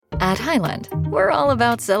At Highland, we're all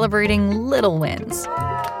about celebrating little wins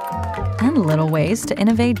and little ways to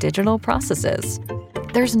innovate digital processes.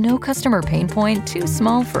 There's no customer pain point too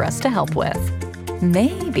small for us to help with.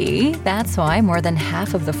 Maybe that's why more than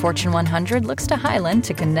half of the Fortune 100 looks to Highland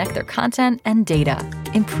to connect their content and data,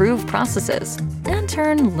 improve processes, and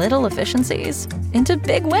turn little efficiencies into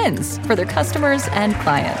big wins for their customers and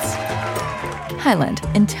clients. Highland,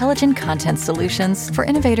 intelligent content solutions for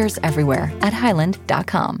innovators everywhere at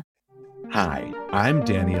highland.com. Hi, I'm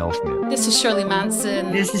Danny Elfman. This is Shirley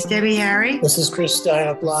Manson. This is Debbie Harry. This is Chris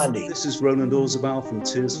Steiner Blondie. This is Roland Orzabal from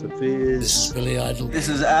Tears for Fears. This is Billy Idol. This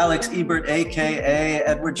is Alex Ebert, a.k.a.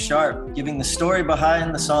 Edward Sharp, giving the story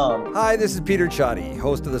behind the song. Hi, this is Peter Ciotti,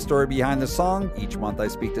 host of The Story Behind the Song. Each month I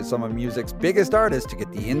speak to some of music's biggest artists to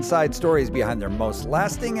get the inside stories behind their most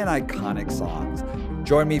lasting and iconic songs.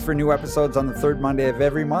 Join me for new episodes on the third Monday of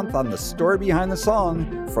every month on The Story Behind the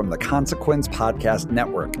Song from the Consequence Podcast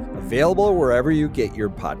Network, available wherever you get your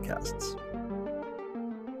podcasts.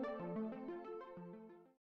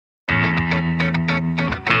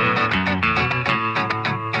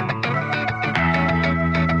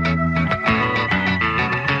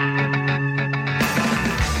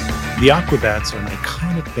 The Aquabats are an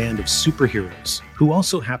iconic band of superheroes who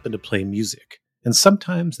also happen to play music. And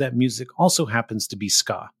sometimes that music also happens to be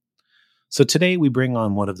ska. So today we bring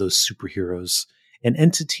on one of those superheroes, an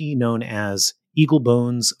entity known as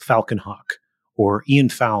Eaglebones Falconhawk, or Ian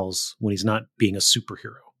Fowles when he's not being a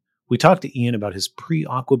superhero. We talk to Ian about his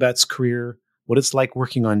pre-Aquabats career, what it's like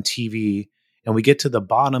working on TV, and we get to the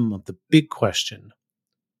bottom of the big question.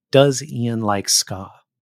 Does Ian like ska?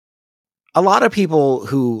 A lot of people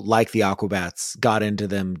who like the Aquabats got into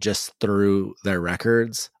them just through their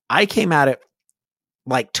records. I came at it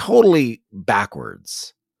like totally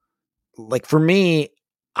backwards. Like for me,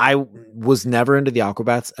 I was never into the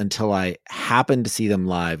Aquabats until I happened to see them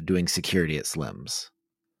live doing security at Slim's.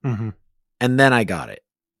 Mm-hmm. And then I got it.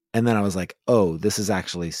 And then I was like, oh, this is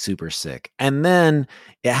actually super sick. And then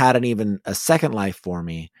it had a second life for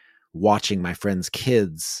me watching my friends'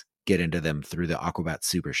 kids get into them through the Aquabats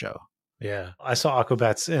Super Show. Yeah. I saw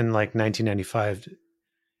Aquabats in like 1995.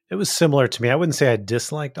 It was similar to me. I wouldn't say I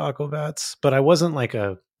disliked Aquabats, but I wasn't like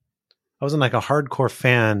a hardcore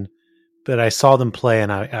fan, but I saw them play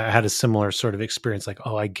and I had a similar sort of experience. Like,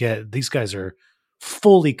 oh, I get these guys are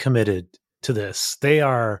fully committed to this. They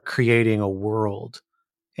are creating a world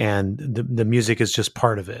and the music is just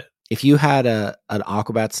part of it. If you had an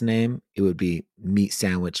Aquabats name, it would be Meat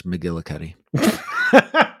Sandwich McGillicuddy.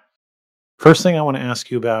 First thing I want to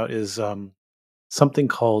ask you about is something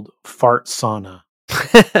called fart sauna.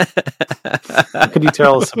 Could you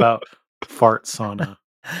tell us about fart sauna?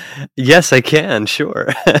 Yes, I can. Sure.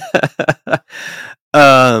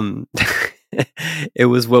 It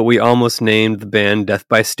was what we almost named the band Death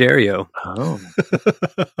by Stereo. Oh.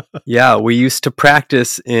 Yeah, we used to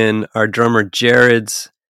practice in our drummer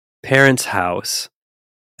Jared's parents' house,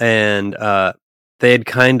 and they had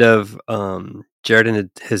kind of Jared and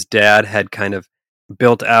his dad had kind of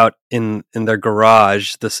built out in their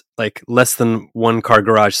garage this like less than 1 car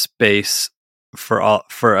garage space for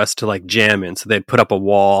us to like jam in. So they'd put up a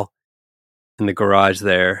wall in the garage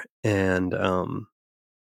there, and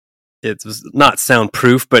it was not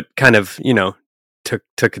soundproof, but kind of,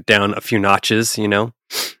 took it down a few notches,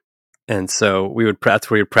 And so that's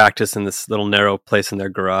where we would practice in this little narrow place in their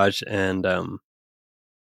garage. And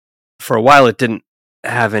for a while, it didn't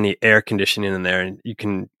have any air conditioning in there, and you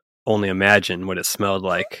can only imagine what it smelled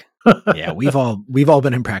like. Yeah, we've all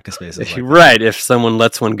been in practice spaces. Like right. If someone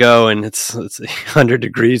lets one go and it's 100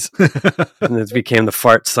 degrees, and it became the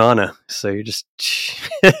fart sauna. So you're just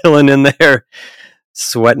chilling in there,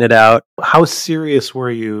 sweating it out. How serious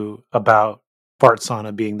were you about fart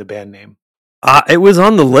sauna being the band name? It was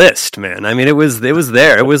on the list, man. I mean, it was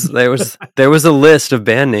there. There was a list of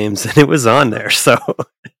band names, and it was on there. So,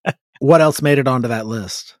 what else made it onto that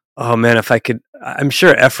list? Oh man, if I could, I'm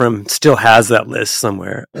sure Ephraim still has that list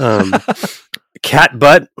somewhere. Cat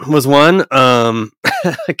Butt was one. I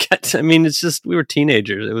mean, it's just we were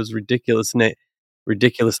teenagers. It was ridiculous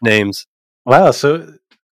names. Wow, so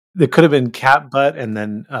there could have been Cat Butt and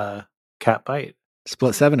then Cat Bite.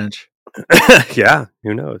 Split 7-inch. Yeah,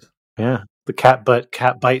 who knows? Yeah, the Cat Butt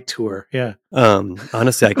Cat Bite tour. Yeah.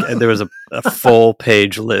 Honestly, there was a full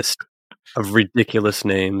page list of ridiculous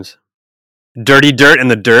names. Dirty Dirt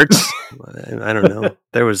and the Dirts. I don't know.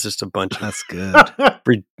 There was just a bunch of that's good.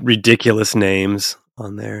 Ridiculous names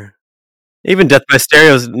on there. Even Death by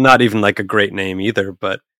Stereo is not even like a great name either,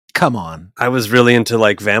 but come on. I was really into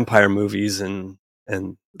like vampire movies and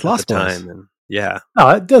Lost at the Boys. time, and yeah. No,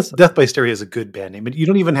 it does. Death by Stereo is a good band name, but you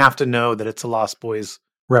don't even have to know that it's a Lost Boys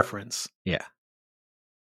reference. Yeah.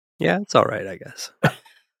 Yeah, it's all right, I guess.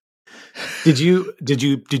 Did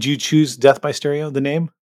you choose Death by Stereo, the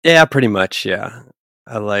name? Yeah, pretty much. Yeah,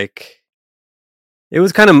 I like. It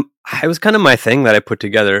was kind of my thing that I put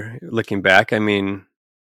together. Looking back, I mean,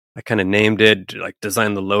 I kind of named it, like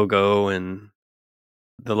designed the logo and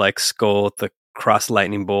the like skull with the cross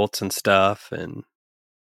lightning bolts and stuff, and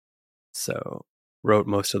so wrote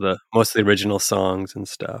most of the original songs and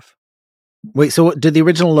stuff. Wait, so did the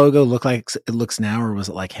original logo look like it looks now, or was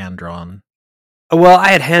it like hand drawn? Well, I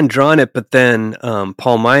had hand drawn it, but then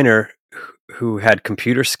Paul Miner, who had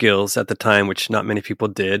computer skills at the time, which not many people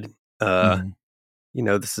did.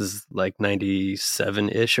 This is like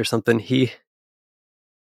 97-ish or something. He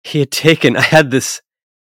had taken. I had the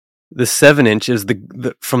 7-inch is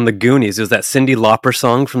the from the Goonies. It was that Cyndi Lauper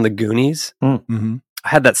song from the Goonies. Mm-hmm. I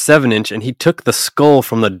had that 7-inch, and he took the skull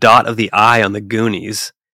from the dot of the eye on the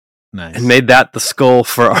Goonies. Nice. And made that the skull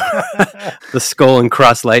for the skull and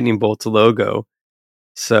cross lightning bolts logo.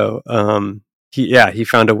 So he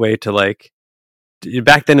found a way to like.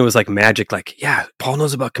 Back then it was like magic. Like, yeah, Paul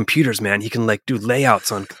knows about computers, man. He can like do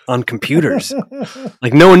layouts on computers.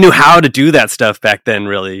 Like no one knew how to do that stuff back then,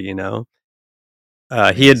 really. He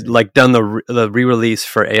had like done the re-release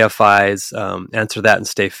for AFI's "Answer That and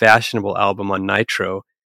Stay Fashionable" album on Nitro.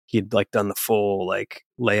 He'd like done the full like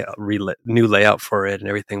new layout for it and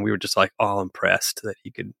everything. We were just like all impressed that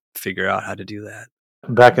he could figure out how to do that.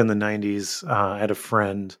 Back in the 90s, I had a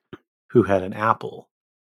friend who had an Apple,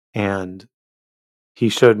 and he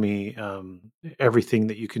showed me everything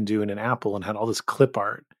that you can do in an Apple and had all this clip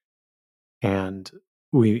art. And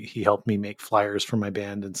he helped me make flyers for my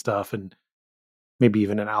band and stuff, and maybe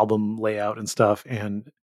even an album layout and stuff.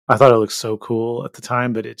 And I thought it looked so cool at the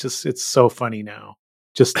time, but it's so funny now.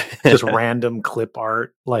 Just random clip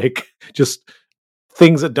art, like just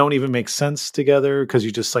things that don't even make sense together, because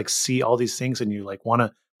you just like see all these things and you like want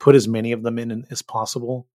to put as many of them in as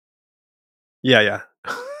possible. Yeah.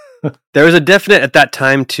 There was a definite at that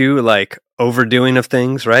time too, like overdoing of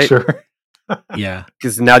things, right? Sure. Yeah.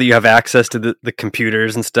 Because now that you have access to the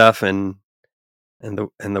computers and stuff and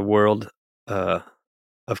the world of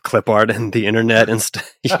clip art and the internet and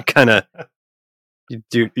stuff, you kind of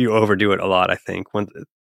you overdo it a lot. I think when it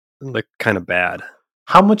looked kind of bad.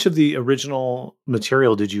 How much of the original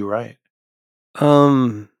material did you write?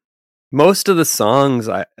 Most of the songs,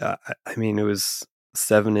 I mean, it was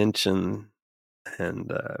 7-inch and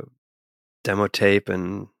demo tape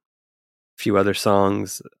and a few other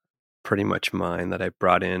songs, pretty much mine that I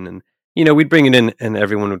brought in, and we'd bring it in, and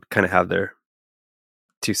everyone would kind of have their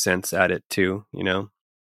 2 cents at it too.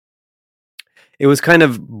 It was kind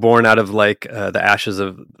of born out of like the ashes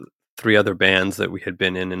of 3 other bands that we had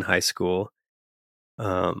been in high school.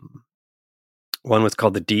 One was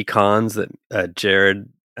called the Decons that Jared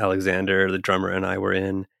Alexander, the drummer, and I were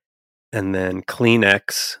in, and then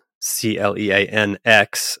Kleenex,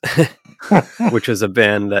 Cleanx, which was a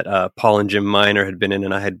band that Paul and Jim Miner had been in,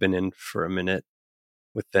 and I had been in for a minute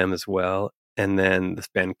with them as well. And then this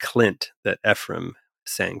band Clint that Ephraim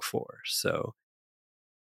sang for. So,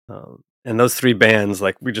 and those 3 bands,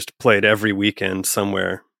 like we just played every weekend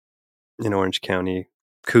somewhere in Orange County,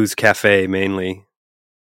 Coos Cafe mainly.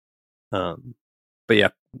 But yeah,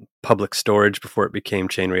 Public Storage before it became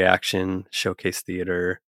Chain Reaction, Showcase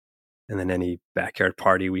Theater, and then any backyard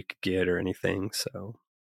party we could get or anything. So,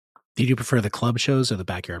 did you prefer the club shows or the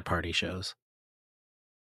backyard party shows?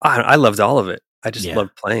 I loved all of it. I just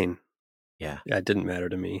loved playing. Yeah, it didn't matter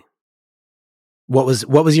to me. What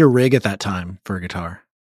was your rig at that time for a guitar?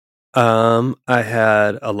 I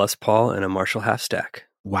had a Les Paul and a Marshall half stack.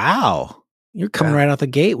 Wow, you're coming right out the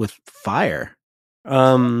gate with fire.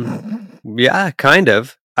 Yeah, kind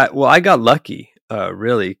of. I got lucky,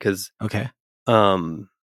 really, because the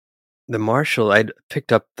Marshall, I'd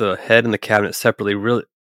picked up the head and the cabinet separately, really,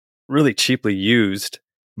 really cheaply used.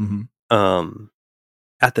 Mm-hmm.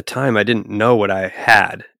 At the time, I didn't know what I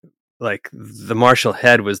had. Like the Marshall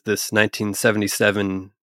head was this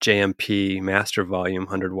 1977 JMP Master Volume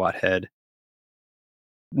 100-watt head.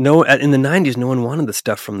 No, in the 90s, no one wanted the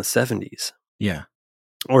stuff from the 70s. Yeah,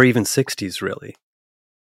 or even 60s, really.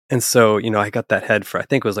 And so, I got that head for, I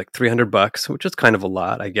think it was like $300, which is kind of a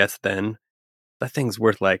lot, I guess. Then that thing's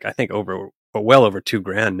worth like, I think well over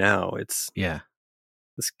 $2,000 now. It's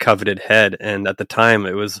this coveted head. And at the time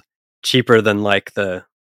it was cheaper than like the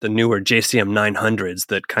newer JCM 900s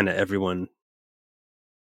that kind of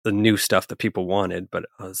the new stuff that people wanted. But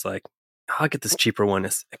I was like, I'll get this cheaper one.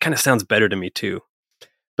 It kind of sounds better to me too.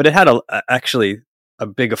 But it had actually a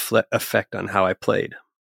big effect on how I played.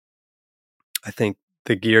 I think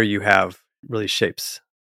the gear you have really shapes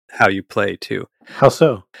how you play too. How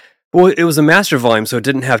so? Well, it was a master volume, so it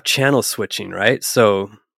didn't have channel switching, right?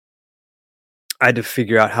 So I had to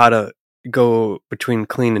figure out how to go between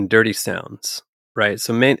clean and dirty sounds, right?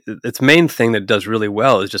 So its main thing that does really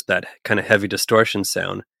well is just that kind of heavy distortion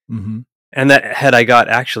sound. Mm-hmm. And that head I got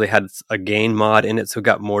actually had a gain mod in it, so it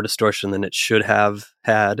got more distortion than it should have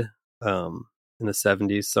had. In the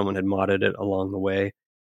 70s, someone had modded it along the way.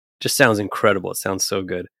 Just sounds incredible. It sounds so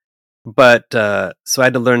good. But so I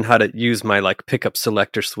had to learn how to use my like pickup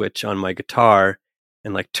selector switch on my guitar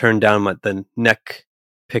and like turn down the neck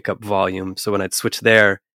pickup volume. So when I'd switch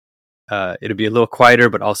there, it'd be a little quieter,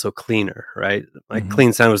 but also cleaner, right? My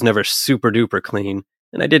clean sound was never super duper clean,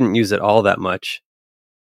 and I didn't use it all that much.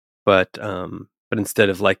 But instead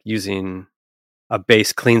of like using a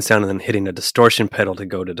bass clean sound and then hitting a distortion pedal to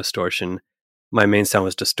go to distortion, my main sound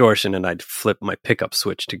was distortion, and I'd flip my pickup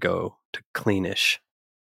switch to go to cleanish.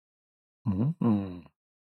 Mm-hmm.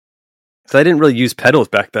 So I didn't really use pedals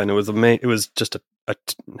back then. It was just I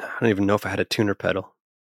don't even know if I had a tuner pedal.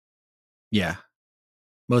 Yeah.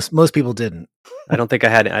 Most people didn't. I didn't think I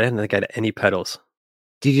had any pedals.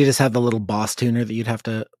 Did you just have the little Boss tuner that you'd have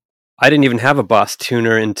to? I didn't even have a Boss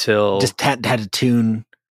tuner until Just had to tune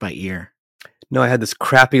by ear. No, I had this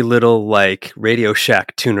crappy little like Radio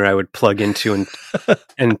Shack tuner I would plug into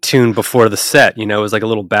and tune before the set. You know, it was like a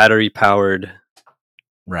little battery powered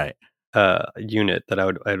Right. unit that I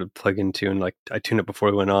would plug into, and like I tune it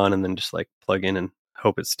before we went on, and then just like plug in and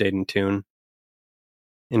hope it stayed in tune.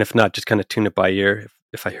 And if not, just kind of tune it by ear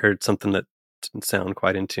if I heard something that didn't sound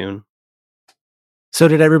quite in tune. So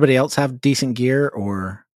did everybody else have decent gear,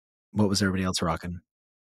 or what was everybody else rocking?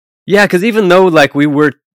 Yeah, because even though like we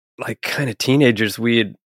were like kind of teenagers, we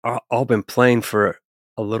had all been playing for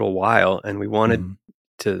a little while, and we wanted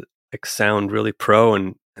to like sound really pro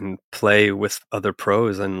and play with other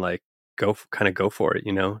pros and like go for it,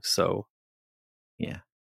 you know? So yeah,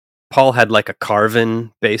 Paul had like a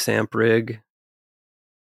Carvin bass amp rig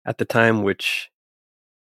at the time, which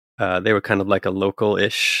they were kind of like a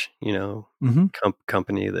local-ish, you know,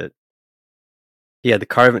 company that he had the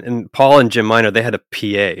Carvin. And Paul and Jim Miner, they had a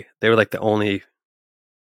PA. They were like the only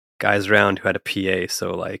guys around who had a PA.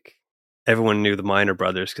 So like everyone knew the Miner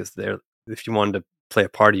brothers because if you wanted to play a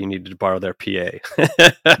party, you needed to borrow their PA.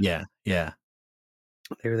 yeah.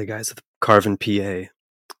 They were the guys with the Carvin PA.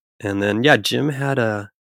 And then Jim had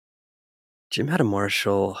a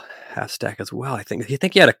Marshall half stack as well. I think he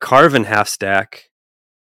had a Carvin half stack.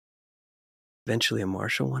 Eventually a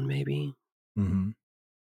Marshall one, maybe. Mm-hmm.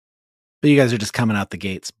 But you guys are just coming out the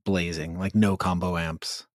gates blazing, like no combo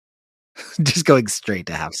amps, just going straight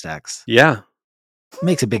to half stacks. Yeah,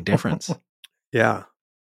 makes a big difference. Yeah.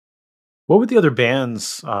 What were the other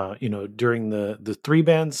bands? During the three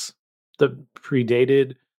bands that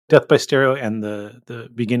predated Death by Stereo and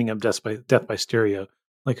the beginning of Death by Stereo.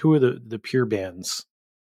 Like, who were the pure bands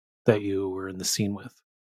that you were in the scene with?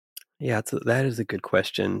 Yeah, that is a good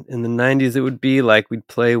question. In the 90s, it would be like we'd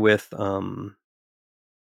play with,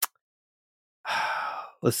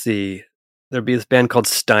 let's see, there'd be this band called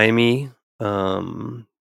Stymie. There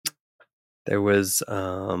was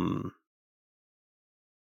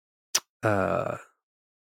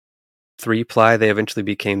Three Ply. They eventually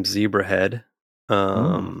became Zebrahead.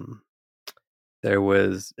 There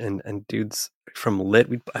was and dudes from Lit.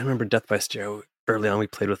 I remember Death by Stereo early on. We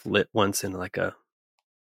played with Lit once in like a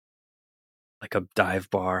dive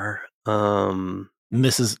bar. And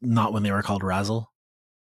this is not when they were called Razzle?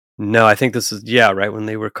 No, I think this is right when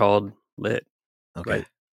they were called Lit. Okay. Right,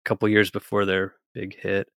 a couple years before their big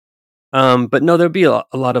hit. But no, there'll be a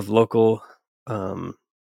lot of local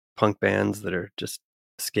punk bands that are just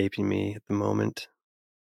escaping me at the moment.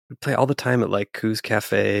 We play all the time at like Coos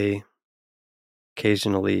Cafe.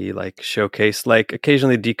 Occasionally like Showcase, like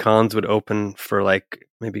occasionally Decons would open for like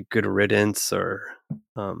maybe Good Riddance or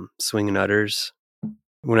Swingin' Utters.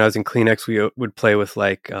 When I was in Kleenex, we would play with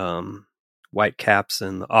like White Caps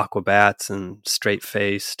and the Aquabats and Straight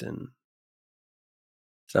Faced and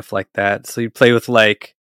stuff like that. So you'd play with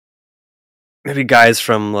like maybe guys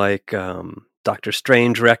from like Dr.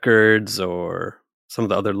 Strange Records or some of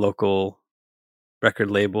the other local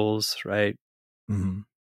record labels, right? Mm-hmm.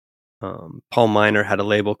 Paul Miner had a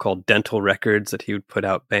label called Dental Records that he would put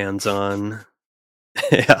out bands on.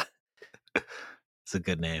 Yeah. It's a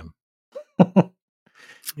good name.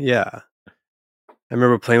 Yeah. I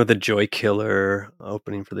remember playing with the Joy Killer,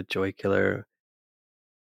 opening for the Joy Killer.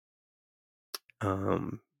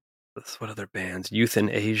 What other bands? Youth in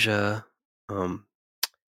Asia,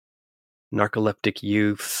 Narcoleptic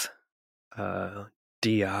Youth, DI.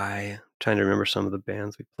 I'm trying to remember some of the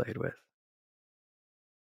bands we played with.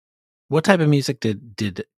 What type of music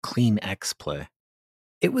did Clean X play?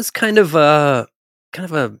 It was kind of a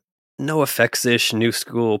no effects ish new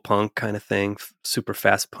school punk kind of thing, super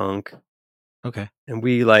fast punk. Okay. And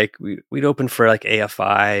we'd open for like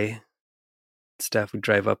AFI stuff. We'd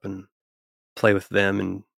drive up and play with them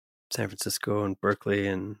in San Francisco and Berkeley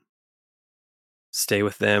and stay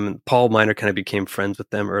with them. And Paul Miner kind of became friends with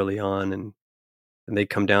them early on, and they'd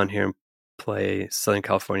come down here and play Southern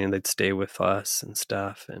California, and they'd stay with us and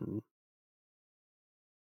stuff, and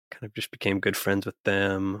kind of just became good friends with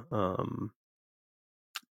them.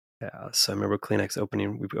 Yeah, so I remember Kleenex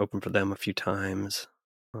opening. We opened for them a few times.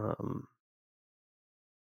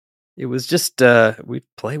 It was just we'd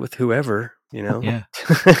play with whoever, you know. Yeah.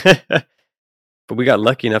 But we got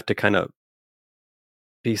lucky enough to kind of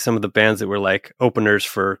be some of the bands that were like openers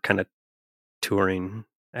for kind of touring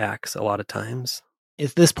acts a lot of times.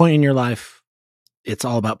 At this point in your life, it's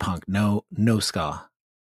all about punk. No ska.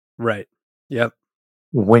 Right. Yep.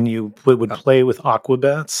 When you would play with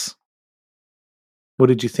Aquabats, what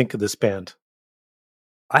did you think of this band?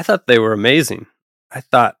 I thought they were amazing. I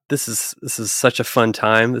thought this is such a fun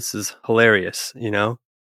time. This is hilarious, you know.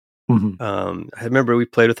 Mm-hmm. I remember we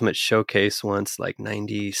played with them at Showcase once, like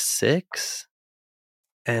 '96,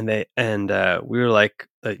 and we were like,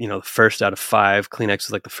 the first out of 5. Kleenex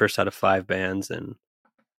was like the first out of 5 bands, and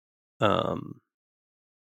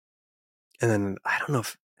then I don't know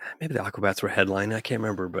if maybe the Aquabats were headlining. I can't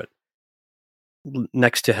remember, but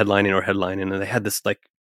next to headlining or headlining, and they had this like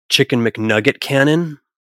chicken McNugget cannon,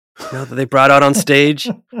 that they brought out on stage,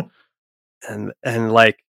 and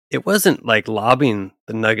like it wasn't like lobbing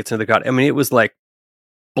the nuggets into the crowd. I mean, it was like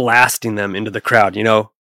blasting them into the crowd,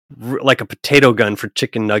 like a potato gun for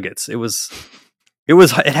chicken nuggets. It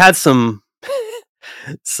had some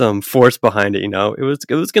force behind it, It was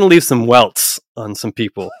going to leave some welts on some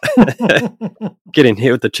people getting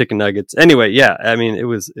hit with the chicken nuggets. Anyway, yeah, I mean, it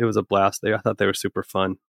was a blast. I thought they were super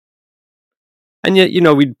fun. And yet,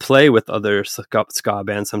 we'd play with other ska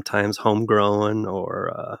bands sometimes, Homegrown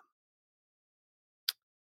or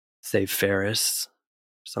Save Ferris,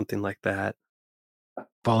 something like that.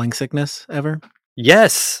 Falling Sickness ever?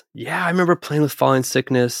 Yes. Yeah, I remember playing with Falling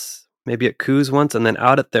Sickness, maybe at Coos once, and then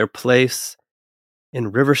out at their place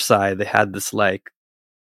in Riverside, they had this like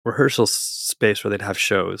rehearsal space where they'd have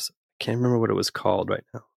shows. Can't remember what it was called right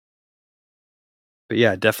now. But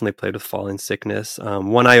yeah, definitely played with Falling Sickness.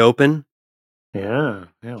 One Eye Open. Yeah.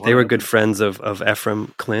 They were good friends of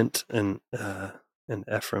Ephraim Clint and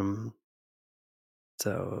Ephraim.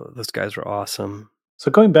 So those guys were awesome. So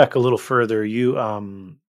going back a little further, you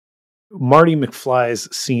Marty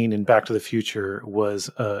McFly's scene in Back to the Future was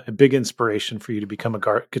a big inspiration for you to become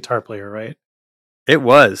a guitar player, right? It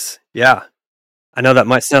was, yeah. I know that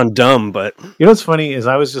might sound dumb, but what's funny is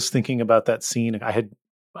I was just thinking about that scene. I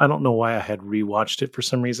don't know why I had rewatched it for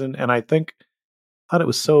some reason, and I thought it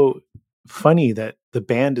was so funny that the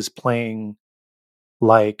band is playing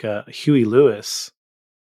like Huey Lewis,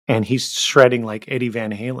 and he's shredding like Eddie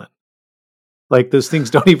Van Halen. Like those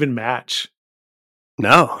things don't even match.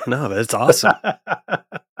 No, that's awesome.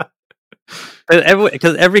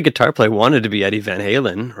 Because every guitar player wanted to be Eddie Van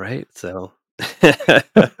Halen, right? So,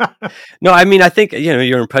 no, I mean, I think you're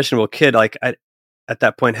an impressionable kid. Like I, at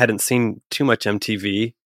that point, hadn't seen too much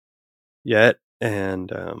MTV yet,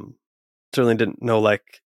 and certainly didn't know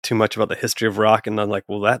like too much about the history of rock. And I'm like,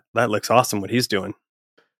 well, that looks awesome what he's doing.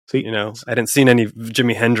 So I hadn't seen any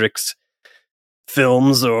Jimi Hendrix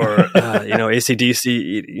films or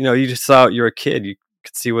AC/DC. You just saw you're a kid. You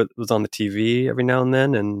could see what was on the TV every now and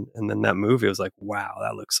then, and then that movie was like, wow,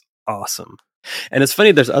 that looks awesome. And it's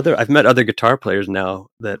funny. I've met other guitar players now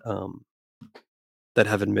that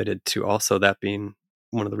have admitted to also that being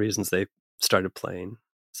one of the reasons they started playing.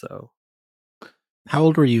 So, how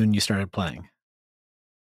old were you when you started playing?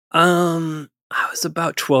 I was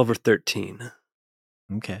about 12 or 13.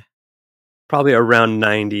 Okay. Probably around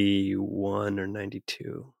 91 or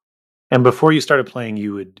 92. And before you started playing,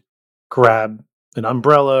 you would grab an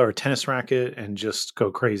umbrella or tennis racket and just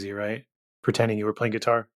go crazy, right? Pretending you were playing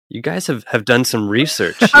guitar. You guys have done some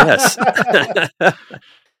research. Yes.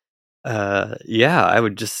 Yeah, I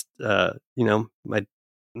would just,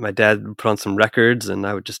 my dad would put on some records and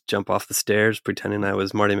I would just jump off the stairs pretending I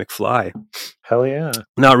was Marty McFly. Hell yeah.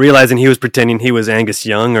 Not realizing he was pretending he was Angus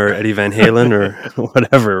Young or Eddie Van Halen or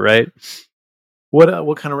whatever, right?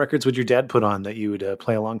 What kind of records would your dad put on that you would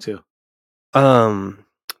play along to?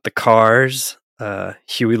 The Cars,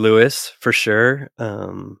 Huey Lewis for sure.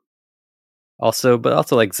 Also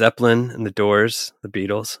like Zeppelin and the Doors, the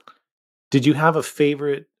Beatles. Did you have a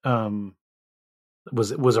favorite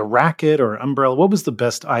was a racket or an umbrella? What was the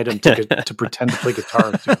best item to pretend to play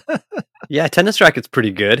guitar with? Yeah, tennis racket's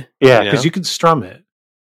pretty good. Yeah, because you can strum it.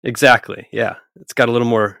 Exactly. Yeah, it's got a little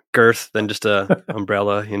more girth than just a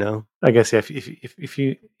umbrella. I guess if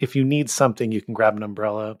you need something, you can grab an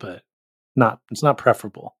umbrella, but it's not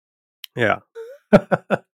preferable. Yeah.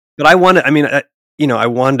 But I wanted. I mean, I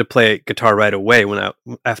wanted to play guitar right away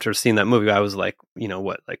after seeing that movie. I was like,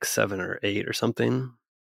 like 7 or 8 or something.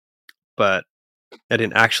 But I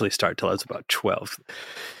didn't actually start till I was about 12.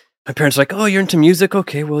 My parents were like, "Oh, you're into music?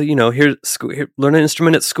 Okay, well, here, learn an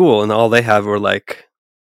instrument at school," and all they have were like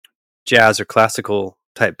jazz or classical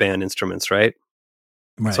type band instruments, right?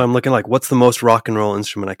 So I'm looking like, what's the most rock and roll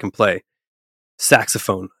instrument I can play?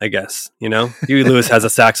 Saxophone, I guess. Huey Lewis has a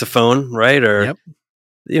saxophone, right? Or Yep.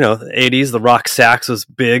 the 80s, the rock sax was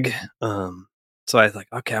big. So I was like,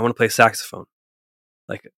 okay, I want to play saxophone.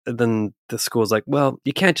 Like, then the school's like, well,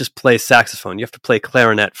 you can't just play saxophone. You have to play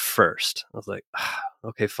clarinet first. I was like,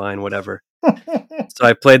 okay, fine, whatever. So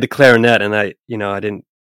I played the clarinet, and I didn't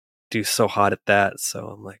do so hot at that. So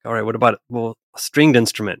I'm like, all right, what about a stringed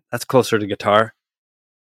instrument? That's closer to guitar.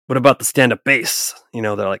 What about the stand-up bass?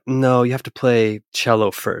 They're like, no, you have to play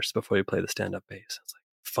cello first before you play the stand-up bass. I was like,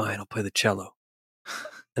 fine, I'll play the cello.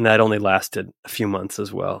 And that only lasted a few months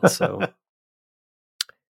as well. So,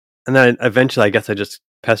 and then eventually, I guess I just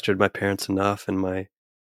pestered my parents enough, and my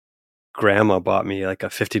grandma bought me like a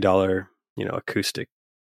 $50,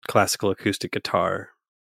 classical acoustic guitar,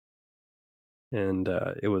 and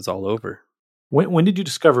it was all over. When did you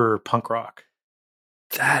discover punk rock?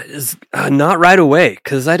 That is not right away,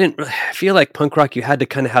 because I didn't really feel like punk rock. You had to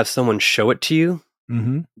kind of have someone show it to you,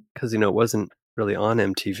 because it wasn't really on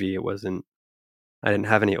MTV. It wasn't. I didn't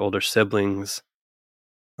have any older siblings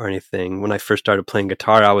or anything. When I first started playing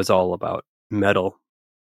guitar, I was all about metal,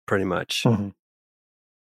 pretty much.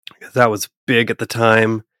 That was big at the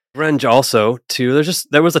time. Grunge also too.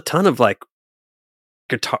 There was a ton of like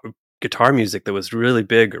guitar music that was really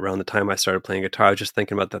big around the time I started playing guitar. I was just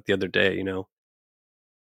thinking about that the other day.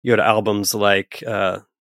 You had albums like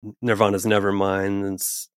Nirvana's Nevermind and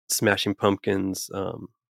Smashing Pumpkins,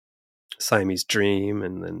 Siamese Dream,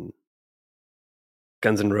 and then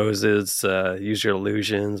Guns N' Roses, Use Your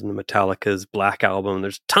Illusions, and the Metallica's Black Album.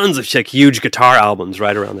 There's tons of huge guitar albums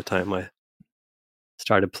right around the time I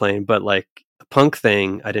started playing. But like the punk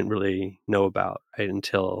thing, I didn't really know about right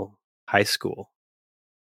until high school.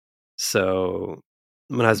 So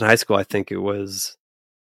when I was in high school, I think it was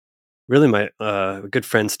really my good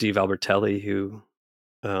friend Steve Albertelli who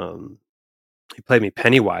he played me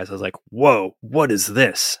Pennywise. I was like, whoa, what is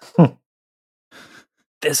this?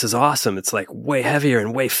 This is awesome. It's like way heavier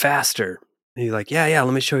and way faster. And he's like, yeah,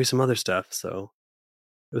 let me show you some other stuff. So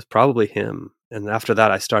it was probably him. And after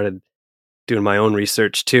that, I started doing my own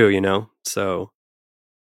research too, So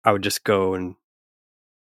I would just go and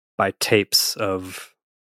buy tapes of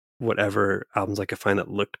whatever albums I could find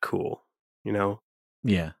that looked cool,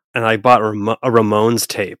 Yeah. And I bought a Ramones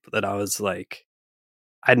tape that I was like,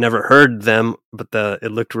 I'd never heard them, but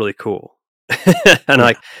it looked really cool.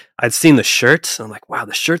 And I'd seen the shirts. I'm like, wow,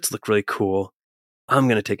 the shirts look really cool. I'm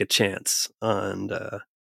going to take a chance. And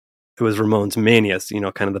it was Ramones Mania,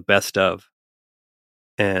 kind of the best of.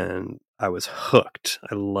 And I was hooked.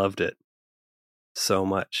 I loved it so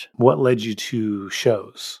much. What led you to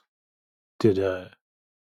shows?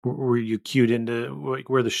 Were you cued into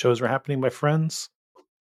where the shows were happening by friends?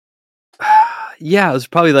 Yeah, it was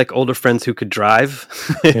probably like older friends who could drive,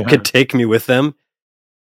 could take me with them.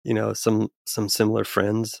 Some similar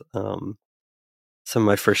friends. Some of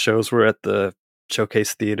my first shows were at the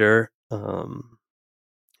Showcase Theater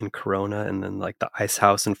in Corona, and then like the Ice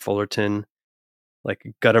House in Fullerton,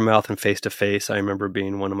 like Guttermouth and Face to Face. I remember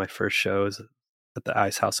being one of my first shows at the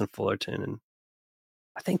Ice House in Fullerton, and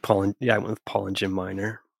I think I went with Paul and Jim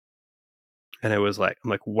Miner, and it was like, I'm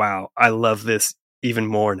like, wow, I love this even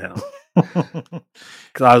more now.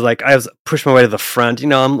 Because I was pushed my way to the front.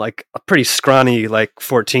 I'm like a pretty scrawny, like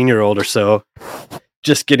 14-year-old or so,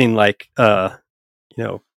 just getting like,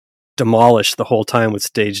 demolished the whole time with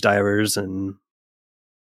stage divers and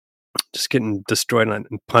just getting destroyed and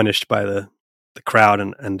punished by the crowd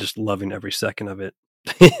and just loving every second of it.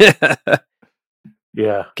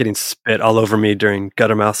 Yeah. Getting spit all over me during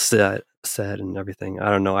Guttermouth set and everything. I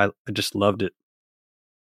don't know. I just loved it.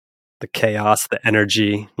 The chaos, the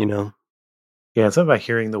energy, Yeah, it's something about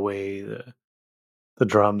hearing the way the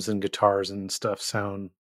drums and guitars and stuff sound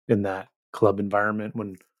in that club environment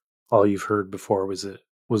when all you've heard before was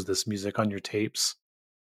this music on your tapes.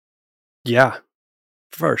 Yeah,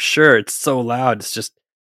 for sure. It's so loud. It's just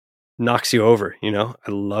knocks you over, I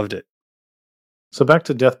loved it. So back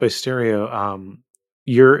to Death by Stereo.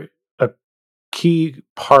 you're a key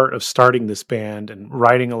part of starting this band and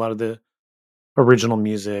writing a lot of the original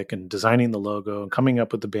music and designing the logo and coming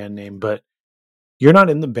up with the band name, but you're not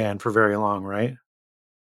in the band for very long, right?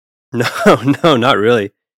 No, no, not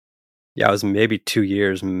really. Yeah, it was maybe 2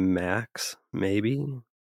 years max, maybe.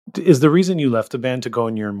 Is the reason you left the band to go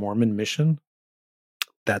on your Mormon mission?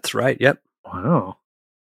 That's right. Yep. Wow.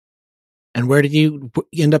 And where did you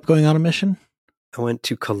end up going on a mission? I went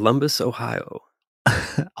to Columbus, Ohio.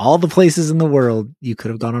 All the places in the world you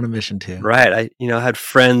could have gone on a mission to. Right. I had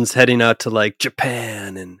friends heading out to like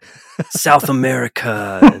Japan and South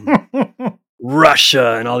America and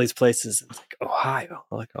Russia and all these places. It's like Ohio.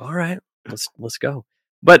 I'm like, all right, let's go.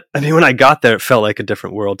 But I mean, when I got there, it felt like a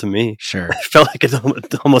different world to me. Sure. It felt like it's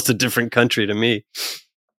almost a different country to me.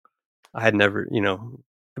 I had never,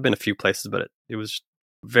 I've been a few places, but it was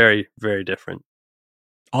very, very different.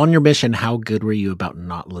 On your mission, how good were you about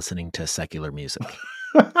not listening to secular music?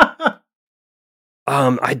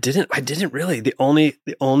 I didn't really. The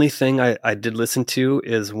only thing I did listen to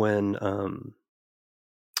is when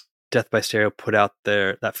Death by Stereo put out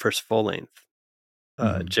that first full length.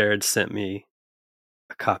 Jared sent me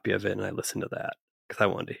a copy of it, and I listened to that because I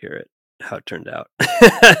wanted to hear it, how it turned out.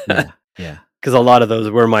 Yeah. Because a lot of those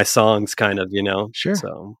were my songs, kind of, Sure.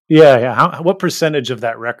 So Yeah. What percentage of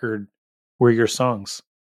that record were your songs?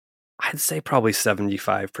 I'd say probably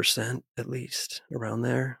 75% at least, around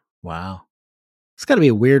there. Wow. It's got to be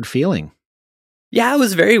a weird feeling. Yeah, it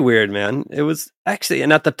was very weird, man. It was actually,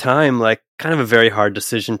 and at the time, like, kind of a very hard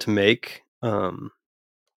decision to make. When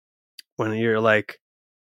you're like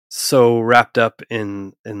so wrapped up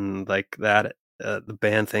in like that, the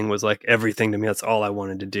band thing was like everything to me. That's all I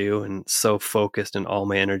wanted to do, and so focused, and all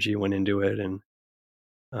my energy went into it,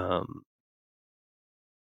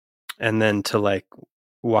 and then to like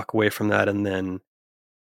walk away from that, and then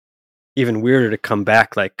even weirder to come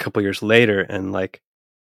back like a couple years later and like,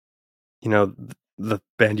 the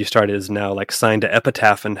band you started is now like signed to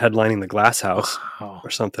Epitaph and headlining the Glass House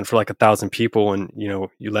or something for like 1,000 people, and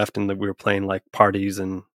you left and we were playing like parties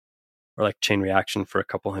or like Chain Reaction for a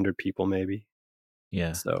couple hundred people maybe.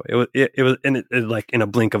 Yeah. So it was and it like in a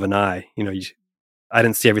blink of an eye. I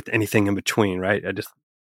didn't see anything in between, right? I just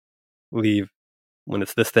leave when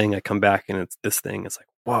it's this thing. I come back and it's this thing. It's like,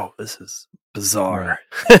 whoa, this is bizarre.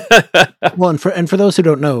 Right. Well, and for those who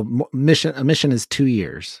don't know, a mission is 2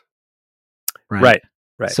 years. Right.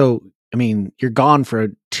 So, I mean, you're gone for a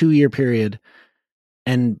 2-year period,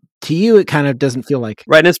 and to you, it kind of doesn't feel like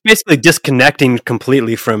right. And it's basically disconnecting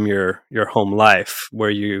completely from your home life, where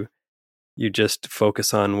you just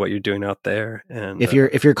focus on what you're doing out there. And if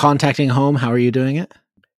you're contacting home, how are you doing it?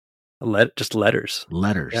 Just letters.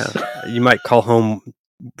 Yeah, you might call home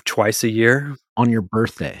twice a year on your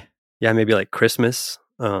birthday. Yeah, maybe like Christmas.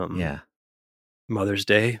 Yeah, Mother's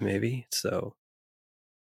Day, maybe. So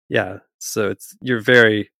yeah, so you're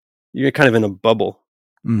kind of in a bubble,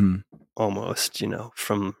 almost,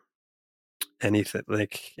 from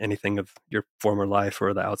anything of your former life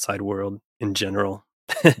or the outside world in general.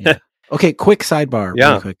 Yeah. Okay, quick sidebar. Yeah.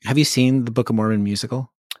 Really quick. Have you seen the Book of Mormon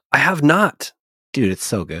musical? I have not. Dude, it's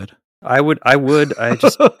so good. I would. I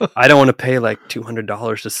just. I don't want to pay like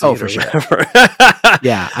 $200 to see it for or sure. whatever.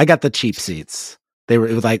 Yeah, I got the cheap seats. It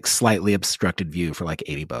was like slightly obstructed view for like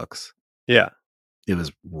 $80. Yeah, it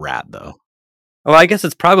was rad though. Oh, I guess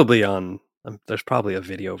it's probably on. There's probably a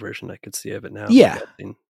video version I could see of it now. Yeah,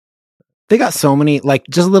 they got so many like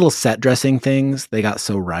just little set dressing things. They got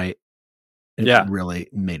so right. It really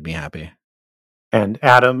made me happy. And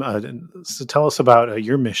Adam, so tell us about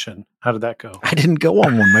your mission. How did that go? I didn't go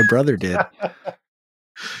on one. My brother did.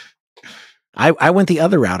 I went the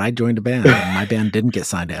other route. I joined a band, and my band didn't get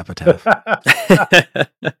signed to Epitaph.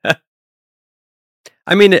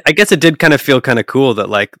 I mean, I guess it did kind of feel kind of cool that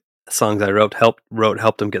like songs I wrote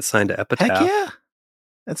helped them get signed to Epitaph. Heck yeah,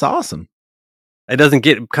 that's awesome. It doesn't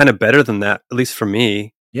get kind of better than that, at least for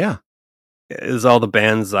me. Yeah, is all the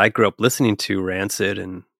bands I grew up listening to, Rancid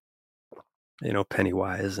and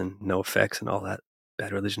Pennywise and NoFX and all that,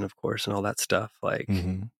 Bad Religion, of course, and all that stuff. Like,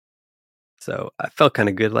 so I felt kind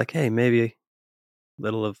of good. Like, hey, maybe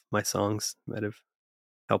little of my songs might have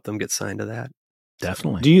helped them get signed to that.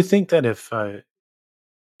 Definitely. Do you think that if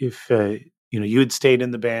you had stayed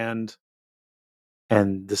in the band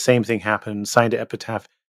and the same thing happened, signed to Epitaph,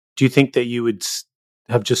 do you think that you would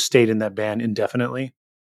have just stayed in that band indefinitely?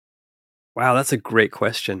 Wow, that's a great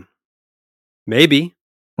question. Maybe.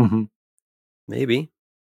 Mm-hmm. Maybe.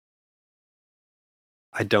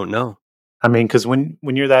 I don't know. I mean, because when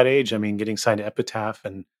you're that age, I mean, getting signed to Epitaph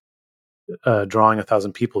and drawing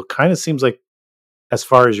 1,000 people kind of seems like as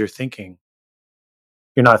far as you're thinking.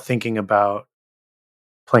 You're not thinking about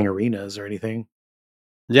playing arenas or anything.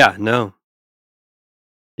 Yeah, no.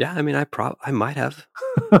 Yeah, I mean, I might have.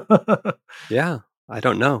 Yeah, I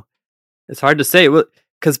don't know. It's hard to say. Well,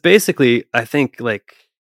 because basically, I think like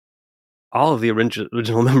all of the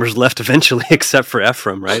original members left eventually, except for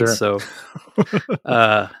Ephraim, right? Sure. So,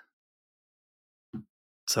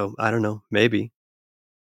 so I don't know. Maybe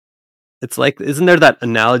it's like, isn't there that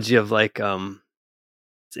analogy of like,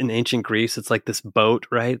 in ancient Greece, it's like this boat,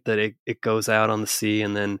 right? That it goes out on the sea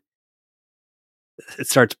and then it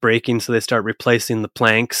starts breaking, so they start replacing the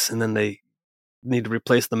planks, and then they need to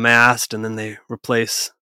replace the mast, and then they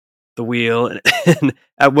replace the wheel. And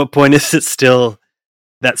at what point is it still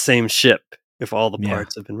that same ship if all the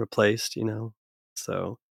parts have been replaced?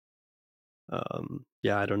 So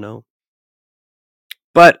yeah, I don't know.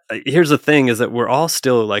 But here's the thing: is that we're all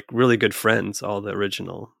still like really good friends, all the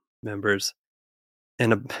original members.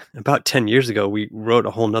 And about 10 years ago, we wrote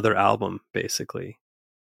a whole nother album, basically.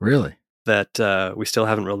 Really? That we still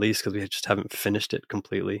haven't released because we just haven't finished it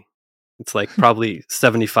completely. It's like probably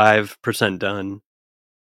 75% done.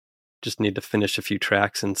 Just need to finish a few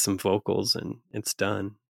tracks and some vocals, and it's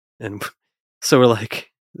done. And so we're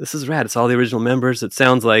like, this is rad. It's all the original members. It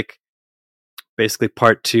sounds like basically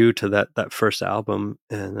part 2 to that first album.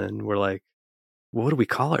 And then we're like, what do we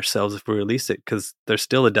call ourselves if we release it? Because there's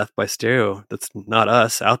still a Death by Stereo that's not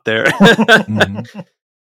us out there. Mm-hmm.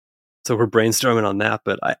 So we're brainstorming on that,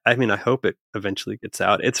 but I mean, I hope it eventually gets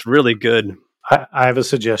out. It's really good. I have a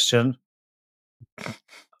suggestion.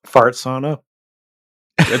 Fart sauna.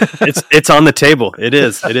 It's on the table. It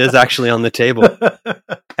is actually on the table,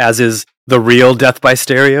 as is the real Death by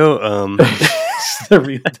Stereo. The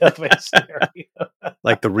real Death by Stereo.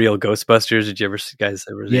 Like the real Ghostbusters. Did you ever see guys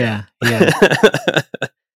ever? Yeah.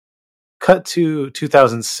 Cut to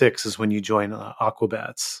 2006 is when you join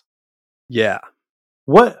Aquabats. Yeah.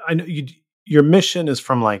 What I know your mission is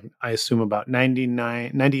from like, I assume about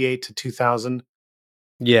 98 to 2000.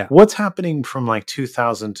 Yeah. What's happening from like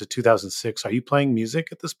 2000 to 2006? Are you playing music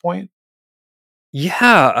at this point?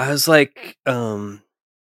 Yeah, I was like, I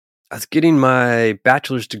was getting my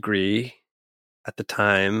bachelor's degree at the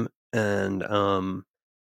time, and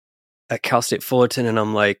at Cal State Fullerton, and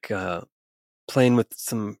I'm like playing with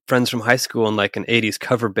some friends from high school in like an 80s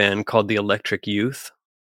cover band called the Electric Youth,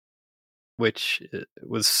 which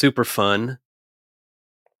was super fun.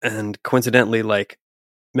 And coincidentally, like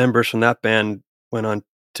members from that band went on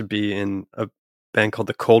to be in a band called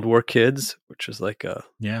the Cold War Kids, which is like a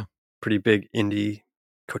pretty big indie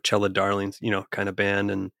Coachella darlings, kind of band.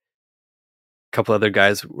 And a couple other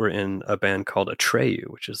guys were in a band called Atreyu,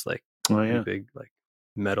 which is like a big like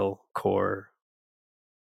metal core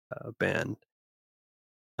band.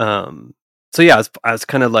 So yeah, I was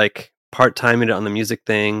kind of like part-timing it on the music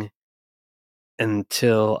thing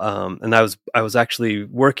until and I was actually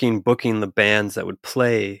booking the bands that would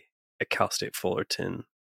play at Cal State Fullerton.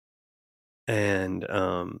 And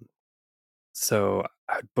so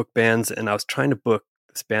I would book bands, and I was trying to book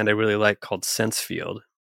this band I really like called Sensefield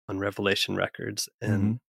on Revelation Records.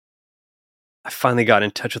 And I finally got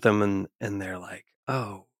in touch with them, and they're like,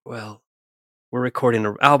 oh, well, we're recording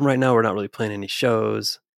an album right now. We're not really playing any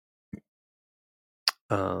shows.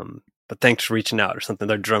 But thanks for reaching out or something.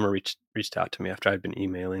 Their drummer reached out to me after I'd been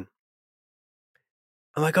emailing.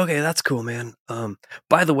 I'm like, okay, that's cool, man.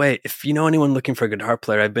 By the way, if you know anyone looking for a guitar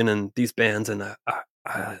player, I've been in these bands, and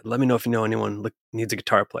let me know if you know anyone needs a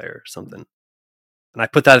guitar player or something. And I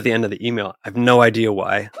put that at the end of the email. I have no idea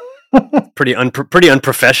why. Pretty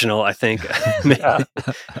unprofessional, I think,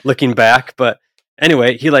 looking back. But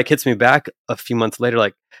anyway, he like hits me back a few months later,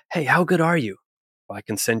 like, hey, how good are you? Well, I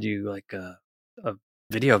can send you like a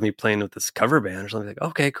video of me playing with this cover band or something. Like,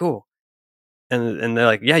 okay, cool. And they're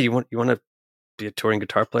like, yeah, you want to be a touring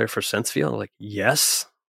guitar player for Sensefield? I'm like, yes.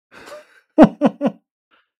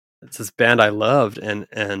 It's this band I loved, and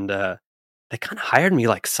they kind of hired me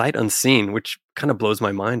like sight unseen, which kind of blows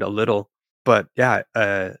my mind a little. But yeah,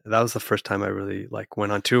 that was the first time I really like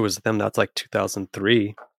went on tour was with them. That's like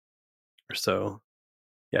 2003 or so.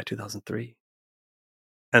 Yeah, 2003.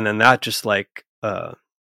 And then that just like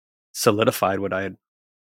solidified what I had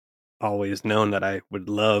always known that I would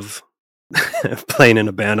love, playing in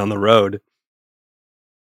a band on the road.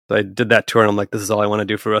 So I did that tour, and I'm like, this is all I want to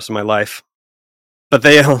do for the rest of my life. But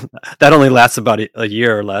that only lasts about a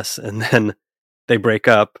year or less, and then they break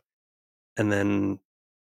up. And then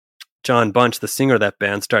John Bunch, the singer of that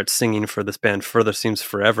band, starts singing for this band Further Seems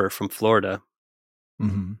Forever from Florida.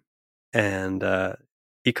 Mm-hmm. And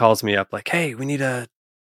he calls me up like, hey, we need a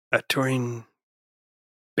touring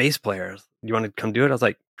bass player. You want to come do it? I was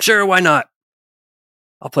like, sure, why not?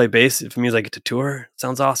 I'll play bass if it means I get to tour.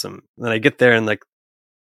 Sounds awesome. And then I get there, and like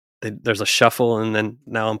there's a shuffle, and then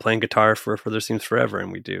now I'm playing guitar for Further Seems Forever,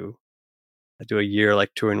 and I do a year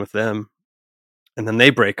like touring with them, and then they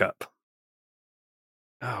break up.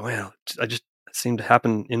 Oh man, I just seem to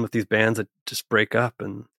happen in with these bands that just break up,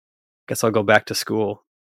 and guess I'll go back to school,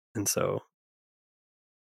 and so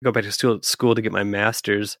I go back to school to get my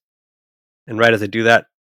master's, and right as I do that,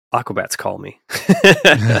 Aquabats call me.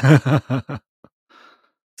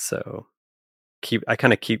 So I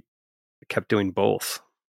kind of kept doing both.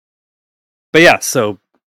 But yeah, so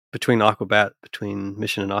between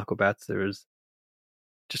Mission and Aquabats, there was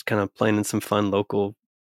just kind of playing in some fun local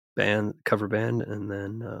cover band, and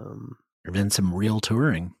then some real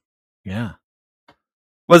touring. Yeah.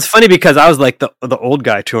 Well, it's funny because I was like the old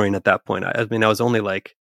guy touring at that point. I mean, I was only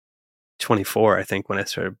like 24, I think, when I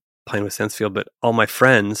started playing with Sensefield, but all my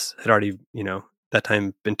friends had already, that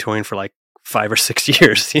time been touring for like 5 or 6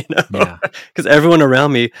 years, Yeah. Because everyone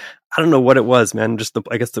around me, I don't know what it was, man. Just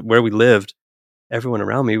I guess where we lived, everyone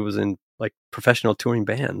around me was in like professional touring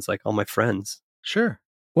bands, like all my friends. Sure.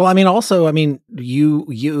 Well, I mean,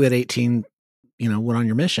 you at 18, went on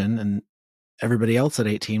your mission, and everybody else at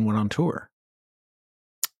 18 went on tour.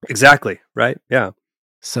 Exactly. Right. Yeah.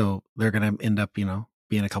 So they're going to end up,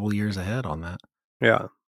 being a couple of years ahead on that. Yeah.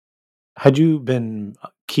 Had you been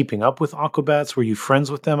keeping up with Aquabats? Were you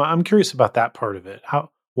friends with them? I'm curious about that part of it.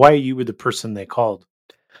 Why you were the person they called?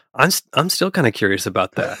 I'm still kind of curious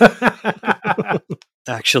about that.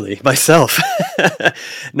 Actually, myself.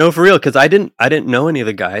 No, for real, because I didn't know any of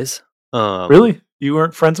the guys. Really? You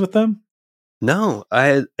weren't friends with them? No, I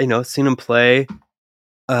had, seen them play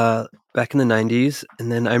back in the 90s,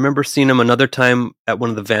 and then I remember seeing them another time at one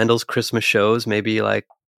of the Vandals Christmas shows, maybe like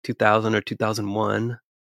 2000 or 2001,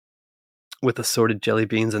 with Assorted Jelly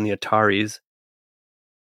Beans and the Ataris.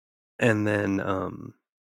 And then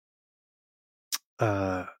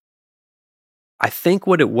I think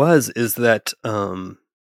what it was is that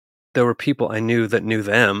there were people I knew that knew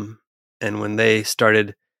them, and when they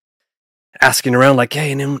started asking around, like,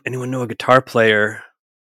 "Hey, anyone know a guitar player?"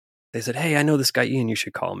 They said, "Hey, I know this guy Ian. You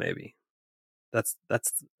should call maybe." That's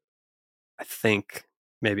I think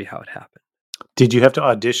maybe how it happened. Did you have to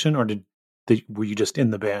audition, or were you just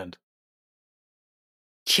in the band?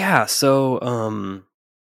 Yeah. So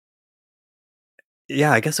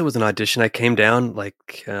yeah, I guess it was an audition. I came down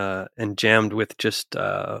and jammed with just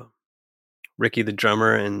Ricky the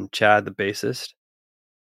drummer and Chad the bassist,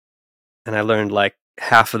 and I learned like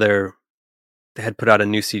half of their. They had put out a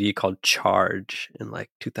new CD called Charge in like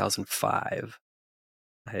 2005.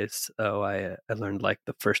 I learned like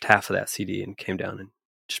the first half of that CD and came down and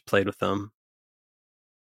just played with them,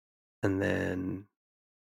 and then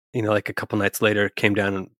like a couple nights later came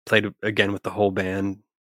down and played again with the whole band,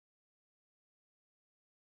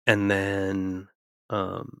 and then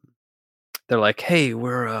they're like, "Hey,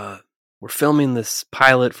 we're filming this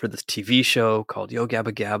pilot for this TV show called Yo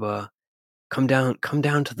Gabba Gabba. Come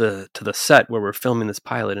down to the set where we're filming this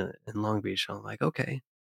pilot in Long Beach." And I'm like, "Okay."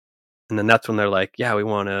 And then that's when they're like, "Yeah, we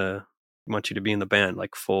want you to be in the band,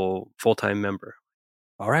 like full-time member."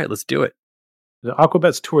 All right, let's do it. The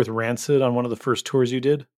Aquabats tour with Rancid on one of the first tours you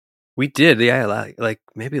did? We did, yeah, like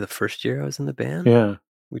maybe the first year I was in the band. Yeah.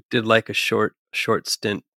 We did like a short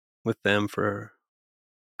stint with them for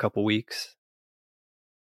a couple weeks.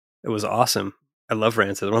 It was awesome. I love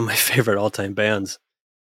Rancid. They're one of my favorite all-time bands.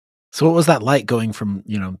 So what was that like, going from,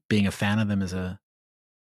 being a fan of them as a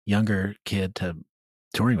younger kid to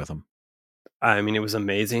touring with them? I mean, it was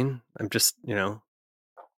amazing. I'm just,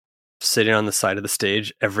 sitting on the side of the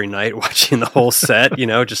stage every night watching the whole set,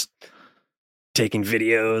 just taking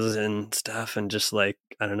videos and stuff, and just like,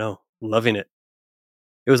 I don't know, loving it.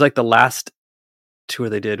 It was like the last tour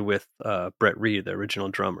they did with Brett Reed, the original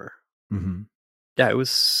drummer. Mm-hmm. Yeah, it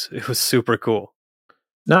was super cool.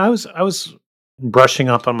 No, I was brushing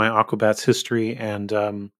up on my Aquabats history,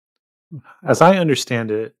 and as I understand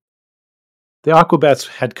it, the Aquabats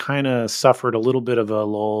had kind of suffered a little bit of a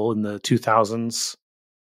lull in the 2000s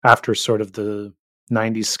after sort of the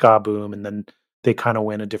 90s ska boom, and then they kind of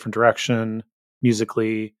went a different direction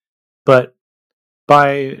musically. But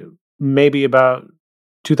by maybe about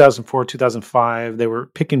 2004, 2005, they were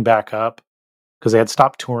picking back up because they had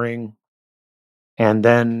stopped touring, and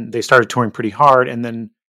then they started touring pretty hard, and then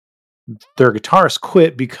their guitarist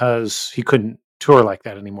quit because he couldn't tour like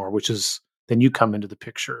that anymore, which is then you come into the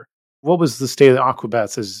picture. What was the state of the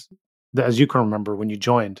Aquabats as you can remember when you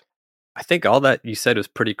joined? I think all that you said was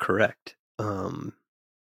pretty correct.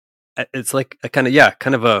 It's like a kind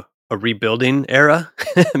of a rebuilding era,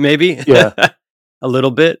 maybe. Yeah. A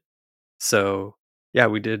little bit. So yeah,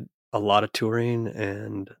 we did a lot of touring,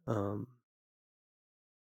 and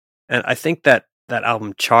I think that that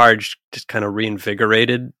album Charged just kind of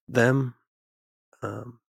reinvigorated them. That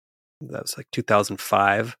was like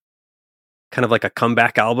 2005, kind of like a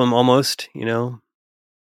comeback album almost, you know.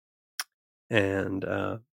 And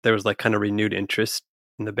there was like kind of renewed interest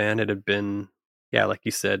in the band. It had been, yeah, like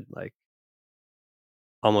you said, like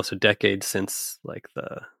almost a decade since like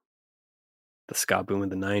the ska boom in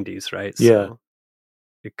the 90s, right? Yeah. So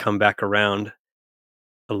it come back around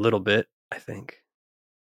a little bit, I think.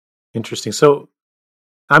 Interesting. So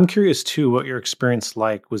I'm curious too what your experience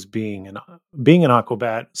like was being an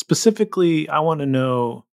Aquabat. Specifically, I want to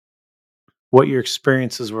know what your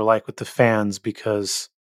experiences were like with the fans, because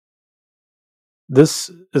this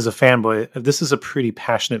is a pretty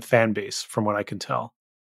passionate fan base from what I can tell.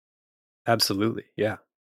 Absolutely. Yeah.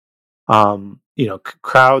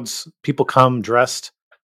 Crowds, people come dressed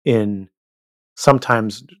in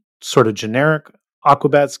sometimes sort of generic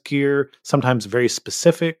Aquabats gear, sometimes very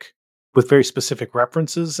specific, with very specific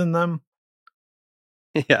references in them.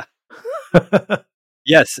 Yeah.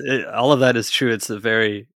 Yes, all of that is true. It's a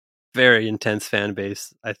very, very intense fan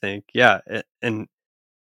base, I think. Yeah. And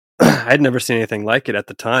I'd never seen anything like it at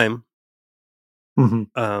the time.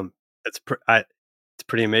 Mm-hmm. It's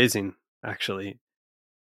pretty amazing, actually.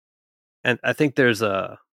 And I think there's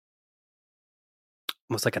almost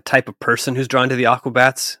like a type of person who's drawn to the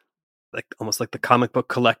Aquabats, like almost like the comic book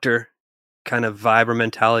collector kind of vibe or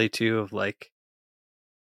mentality too, of like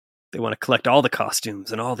they want to collect all the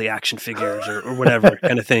costumes and all the action figures or whatever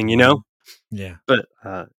kind of thing, you know? Yeah. But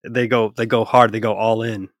they go hard, they go all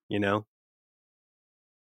in, you know?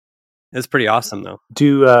 It's pretty awesome though.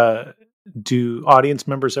 Do audience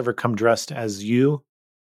members ever come dressed as you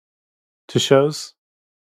to shows?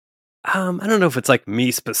 I don't know if it's like me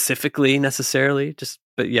specifically necessarily,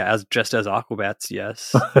 but yeah, as dressed as Aquabats,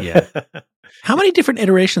 yes. Yeah. How many different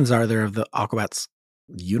iterations are there of the Aquabats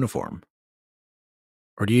uniform?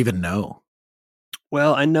 Or do you even know?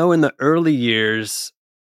 Well, I know in the early years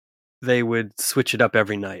they would switch it up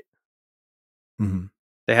every night. Mm-hmm.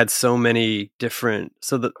 They had so many different.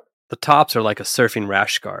 So the tops are like a surfing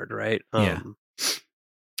rash guard, right? Yeah.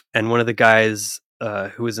 And one of the guys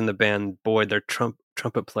who was in the band, Boyd, their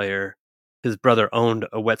trumpet player, his brother owned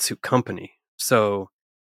a wetsuit company, so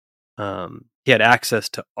he had access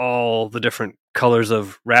to all the different colors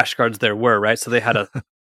of rash guards there were, right? So they had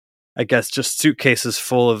I guess just suitcases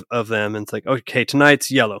full of them, and it's like, okay, tonight's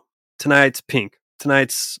yellow, tonight's pink,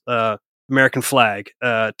 tonight's American flag.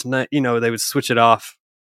 Tonight, they would switch it off,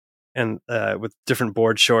 and with different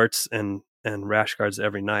board shorts and rash guards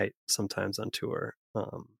every night, sometimes on tour.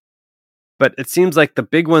 But it seems like the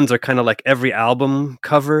big ones are kind of like every album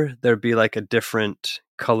cover, there'd be like a different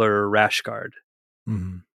color rash guard.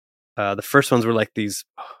 Mm-hmm. The first ones were like these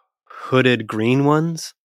hooded green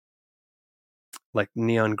ones, like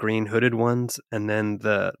neon green hooded ones, and then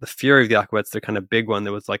the Fury of the Aquabats, they're kind of big one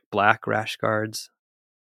that was like black rash guards.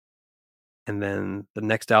 And then the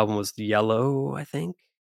next album was yellow, I think.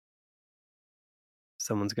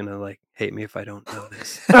 Someone's gonna like hate me if I don't know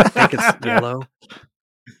this. I think it's yellow.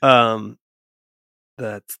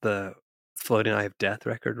 That's the Floating Eye of Death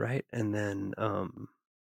record, right? And then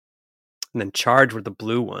Charge were the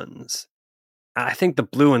blue ones. I think the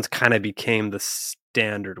blue ones kind of became the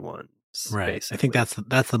standard ones, right? Basically. I think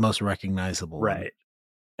that's the most recognizable, right?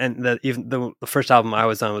 One. And even the first album I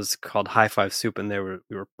was on was called High Five Soup, and we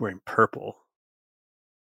were wearing purple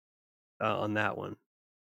on that one.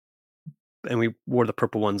 And we wore the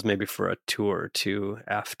purple ones maybe for a tour or two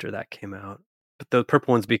after that came out. But the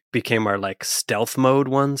purple ones became our like stealth mode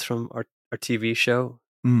ones from our TV show.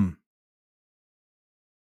 Mm.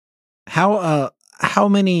 How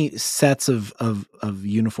many sets of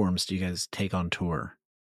uniforms do you guys take on tour?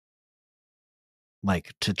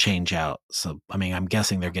 Like to change out. So I mean, I'm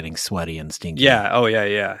guessing they're getting sweaty and stinky. Yeah. Oh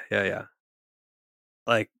yeah.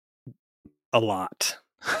 Like a lot.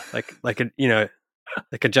 like a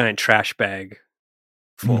like a giant trash bag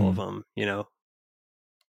full of them.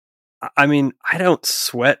 I mean, I don't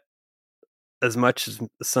sweat as much as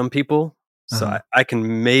some people, so I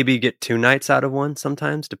can maybe get 2 nights out of one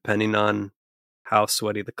sometimes, depending on how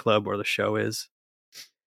sweaty the club or the show is.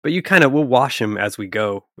 But we'll wash them as we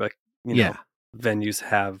go. Like, some venues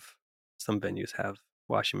have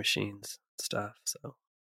washing machines and stuff. So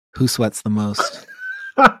who sweats the most?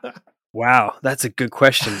 Wow, that's a good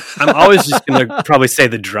question. I'm always just going to probably say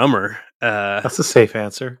the drummer. That's a safe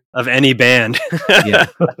answer. Of any band. Yeah.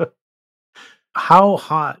 How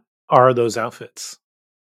hot are those outfits?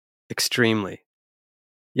 Extremely.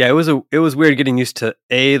 Yeah, it was weird getting used to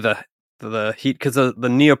the heat, because the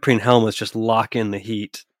neoprene helmets just lock in the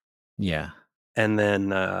heat. Yeah. And then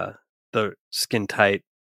the skin tight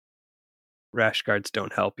rash guards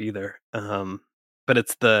don't help either. But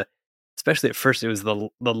it's especially at first, it was the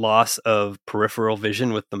loss of peripheral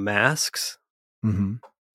vision with the masks Mm-hmm.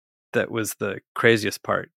 that was the craziest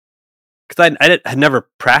part. Because I had never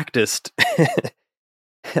practiced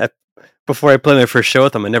before I played my first show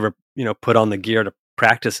with them. I never, put on the gear to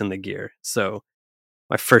practice in the gear. So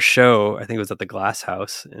my first show, I think it was at the Glass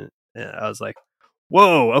House, and I was like,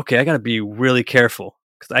 whoa, okay, I got to be really careful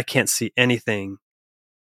because I can't see anything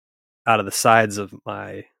out of the sides of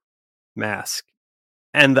my mask.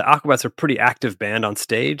 And the Aquabats are a pretty active band on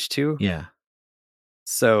stage too. Yeah.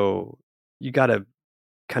 So you got to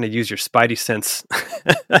kind of use your spidey sense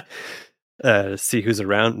to see who's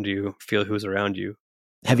around you, feel who's around you.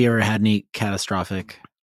 Have you ever had any catastrophic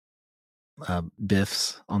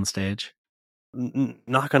biffs on stage?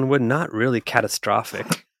 Knock on wood, not really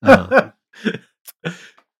catastrophic.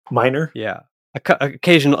 Minor? Yeah.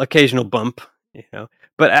 Occasional bump,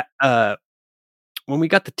 But when we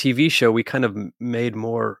got the TV show, we kind of made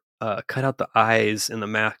more, cut out the eyes in the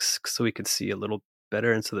masks so we could see a little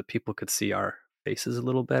better, and so that people could see our faces a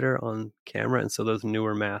little better on camera. And so those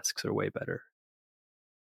newer masks are way better.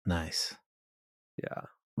 Nice. Yeah.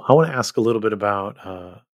 I want to ask a little bit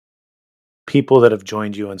about people that have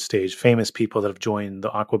joined you on stage, famous people that have joined the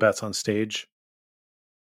Aquabats on stage.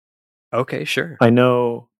 Okay, sure. I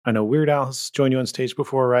know Weird Al has joined you on stage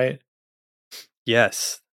before, right?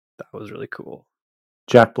 Yes, that was really cool.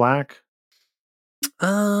 Jack Black?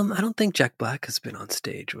 I don't think Jack Black has been on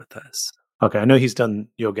stage with us. Okay, I know he's done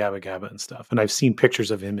Yo Gabba Gabba and stuff, and I've seen pictures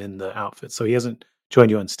of him in the outfit, so he hasn't joined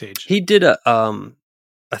you on stage. He did a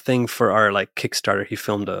thing for our Kickstarter. He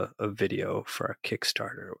filmed a video for our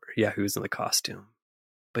Kickstarter. Yeah, he was in the costume,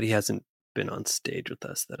 but he hasn't been on stage with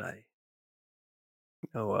us that I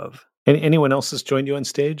know of. Anyone else has joined you on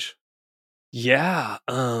stage? Yeah,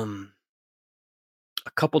 a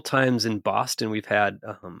couple times in Boston, we've had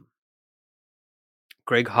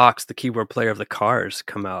Greg Hawkes, the keyboard player of the Cars,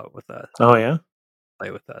 come out with us. Oh yeah, play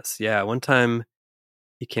with us. Yeah, one time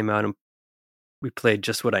he came out and we played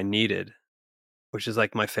 "Just What I Needed," which is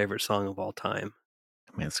my favorite song of all time.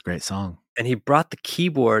 I mean, it's a great song. And he brought the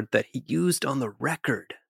keyboard that he used on the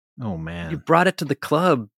record. Oh man, He brought it to the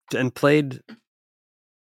club and played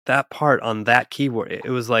that part on that keyboard. It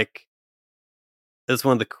was one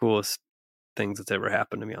of the coolest things that's ever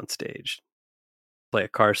happened to me on stage. Play a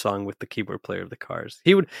Car song with the keyboard player of the Cars.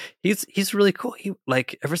 He's really cool. He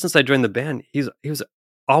ever since I joined the band, he was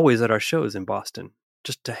always at our shows in Boston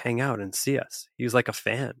just to hang out and see us. He was like a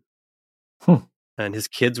fan. And his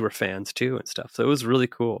kids were fans too and stuff. So it was really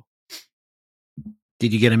cool.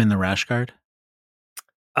 Did you get him in the rash guard?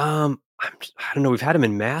 I don't know. We've had him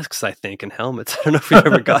in masks, I think, and helmets. I don't know if we've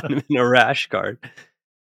ever gotten him in a rash guard.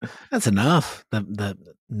 That's enough. The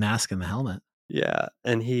mask and the helmet. Yeah,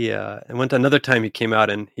 and he and another time he came out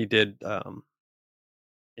and he did.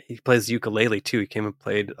 He plays ukulele too. He came and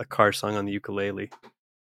played a Car song on the ukulele.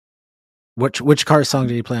 Which Car song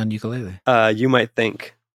did he play on ukulele? You Might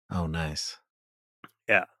Think. Oh, nice.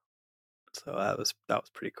 Yeah. So that was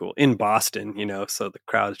pretty cool in Boston, So the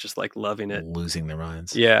crowd's just loving it, losing their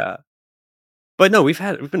minds. Yeah, but no, we've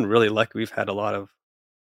been really lucky. We've had a lot of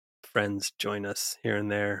friends join us here and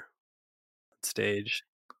there on stage.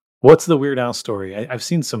 What's the Weird Al story? I've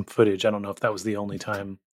seen some footage. I don't know if that was the only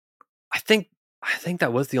time. I think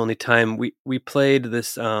that was the only time we played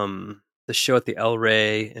this the show at the El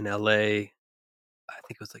Rey in LA. I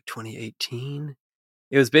think it was 2018.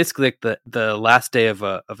 It was basically the last day of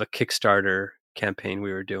a Kickstarter campaign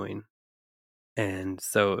we were doing, and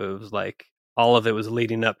so it was all of it was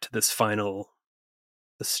leading up to this final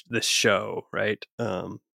this show, right?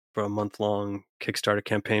 For a month-long Kickstarter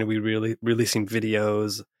campaign, we really releasing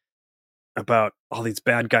videos about all these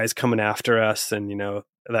bad guys coming after us, and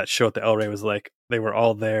that show at the El Rey was they were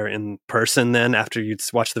all there in person. Then after you'd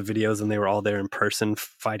watch the videos, and they were all there in person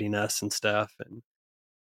fighting us and stuff, and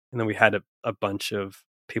then we had a bunch of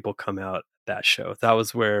people come out that show. That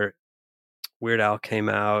was where Weird Al came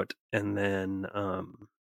out, and then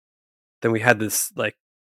we had this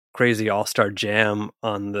crazy all-star jam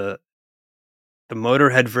on the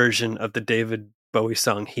Motorhead version of the David Bowie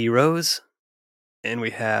song Heroes. And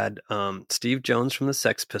we had Steve Jones from the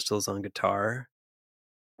Sex Pistols on guitar,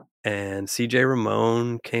 and CJ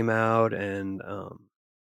Ramone came out, and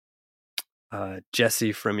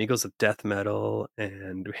Jesse from Eagles of Death Metal,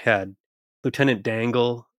 and we had Lieutenant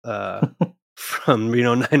Dangle from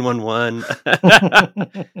Reno 911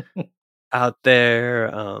 out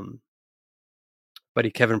there.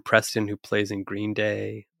 Buddy Kevin Preston, who plays in Green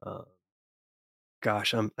Day.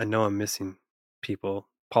 Gosh, I know I'm missing people.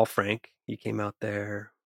 Paul Frank, he came out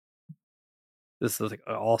there. This is like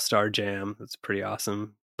an all-star jam. It's pretty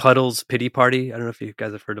awesome. Puddles Pity Party. I don't know if you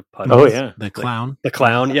guys have heard of Puddles. Oh yeah, The clown. The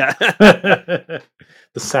clown, yeah. the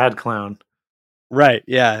sad clown. Right,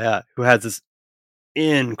 yeah. Who has this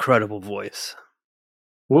incredible voice.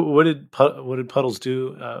 What did Puddles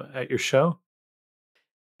do at your show?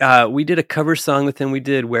 We did a cover song with him. We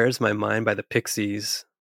did "Where's My Mind" by the Pixies,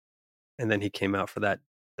 and then he came out for that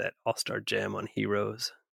all-star jam on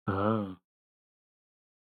Heroes. Oh.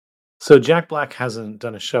 So Jack Black hasn't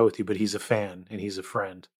done a show with you, but he's a fan and he's a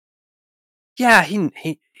friend. Yeah,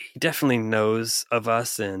 he definitely knows of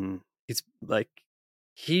us, and he's like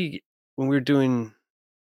when we were doing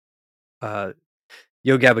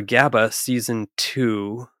Yo Gabba Gabba season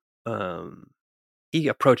 2, he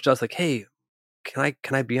approached us like, "Hey, can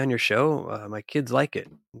I be on your show? My kids like it."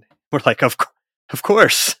 We're like, "Of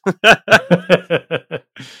course."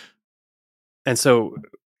 And so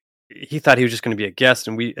he thought he was just going to be a guest,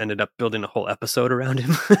 and we ended up building a whole episode around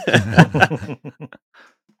him.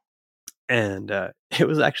 And it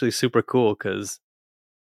was actually super cool because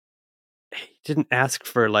he didn't ask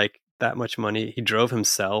for like that much money. He drove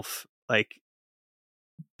himself, like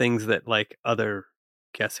things that like other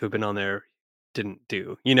guests who've been on there didn't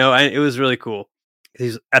do. It was really cool.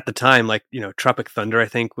 He's at the time, like, Tropic Thunder, I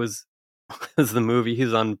think was the movie. He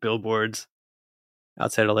was on billboards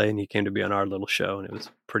outside LA, and he came to be on our little show, and it was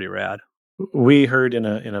pretty rad. We heard in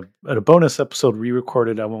a bonus episode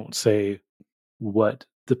re-recorded. I won't say what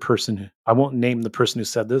I won't name the person who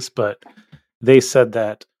said this, but they said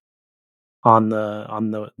that on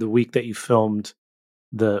the week that you filmed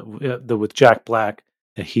the with Jack Black,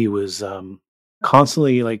 that he was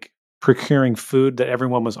constantly like procuring food that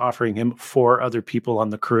everyone was offering him for other people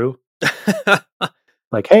on the crew.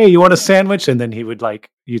 Like, hey, you want a sandwich? And then he would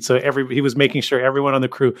he was making sure everyone on the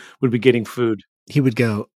crew would be getting food. He would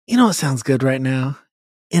go, you know what sounds good right now?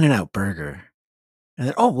 In-N-Out Burger. And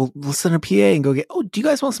then, we'll send a PA and go get, do you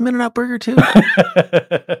guys want some In-N-Out Burger too?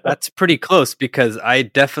 That's pretty close, because I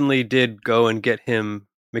definitely did go and get him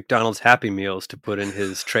McDonald's Happy Meals to put in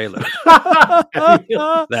his trailer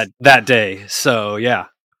that day. So yeah,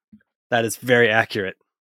 that is very accurate.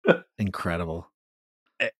 Incredible.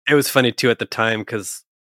 It was funny too at the time, because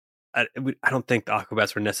I don't think the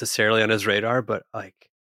Aquabats were necessarily on his radar, but like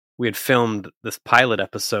we had filmed this pilot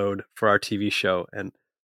episode for our TV show, and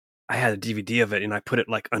I had a DVD of it, and I put it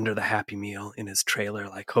like under the Happy Meal in his trailer,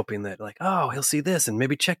 like hoping that like, he'll see this and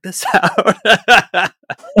maybe check this out.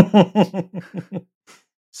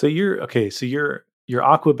 So your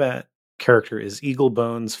Aquabat character is Eagle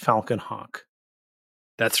Bones Falcon Hawk.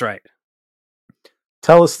 That's right.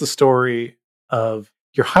 Tell us the story of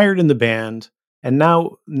you're hired in the band, and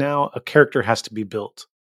now a character has to be built.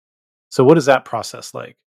 So what is that process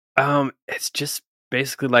like? It's just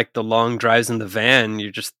basically like the long drives in the van.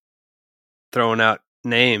 You're just throwing out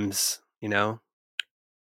names,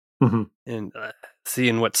 Mm-hmm. and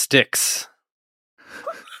seeing what sticks.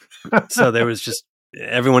 So there was just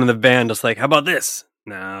everyone in the band just like, how about this?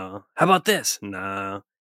 No. How about this? No.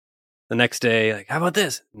 The next day, like, how about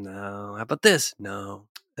this? No. How about this? No.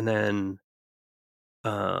 And then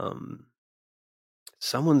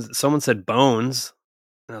someone said Bones,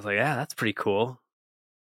 and I was like, yeah, that's pretty cool.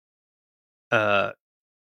 And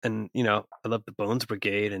I love the Bones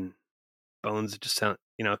Brigade, and Bones just sound,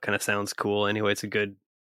 kind of sounds cool. Anyway, it's a good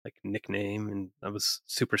like nickname, and I was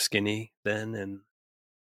super skinny then, and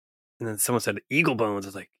then someone said Eagle Bones. I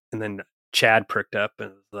was like, and then Chad perked up and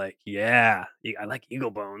was like, yeah, I like Eagle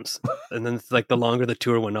Bones. And then it's like the longer the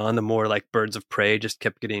tour went on, the more like Birds of Prey just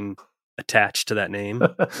kept getting attached to that name.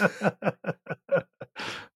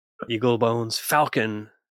 Eagle Bones Falcon.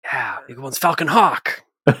 Yeah, Eagle Bones Falcon Hawk.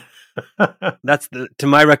 That's to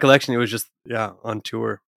my recollection, it was just on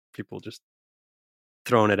tour, people just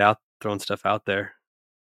throwing stuff out there.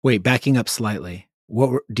 Wait, backing up slightly.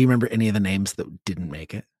 Do you remember any of the names that didn't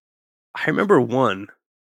make it? I remember one.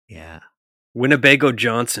 Yeah. Winnebago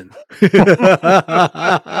Johnson.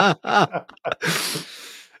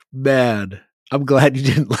 Man, I'm glad you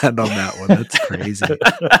didn't land on that one. That's crazy.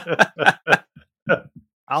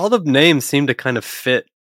 All the names seem to kind of fit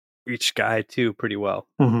each guy too pretty well.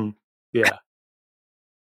 Mm-hmm. Yeah.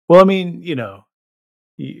 Well, I mean,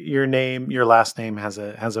 your last name has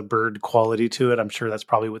a bird quality to it. I'm sure that's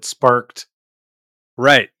probably what sparked.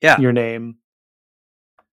 Right. Yeah. Your name.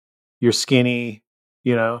 You're skinny,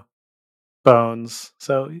 Bones.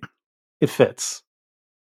 So it fits.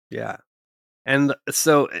 Yeah. And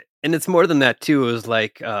so, and it's more than that too. It was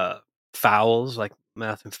like fowls, like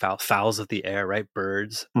Matthew fowls of the air, right?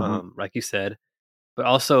 Birds, like you said. But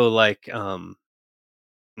also like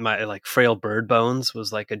my like frail bird bones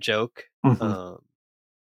was like a joke.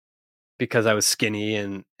 because I was skinny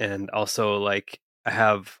and also like I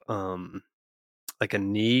have like a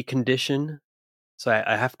knee condition, so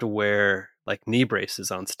I have to wear like knee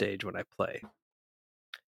braces on stage when I play.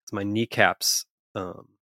 So my kneecaps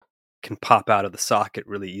can pop out of the socket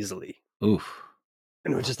really easily. Oof.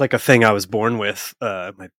 And it was just like a thing I was born with.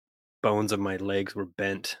 My bones of my legs were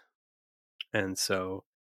bent, and so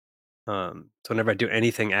whenever I do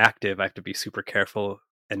anything active, I have to be super careful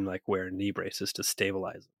and like wear knee braces to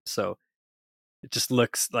stabilize them. So it just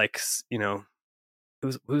looks like, you know,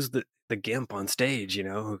 who's the gimp on stage, you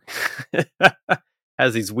know, who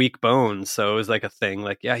has these weak bones. So it was like a thing,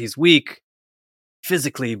 like, yeah, he's weak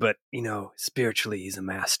physically, but you know, spiritually he's a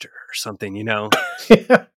master or something, you know.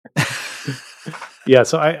 Yeah,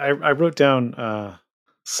 so I wrote down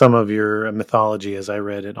some of your mythology as I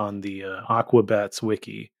read it on the Aquabats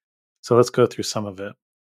wiki. So let's go through some of it.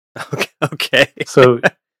 Okay. So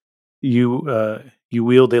you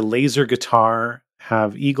wield a laser guitar,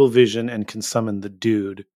 have eagle vision, and can summon the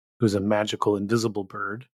Dude, who's a magical invisible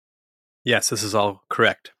bird. Yes, this is all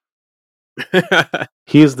correct.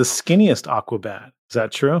 He is the skinniest Aquabat. Is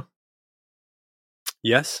that true?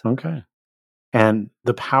 Yes. Okay. And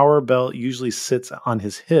the power belt usually sits on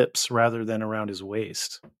his hips rather than around his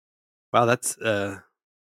waist. Wow, that's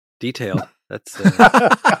detailed. That's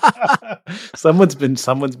someone's been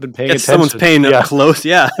paying attention. Someone's paying up close.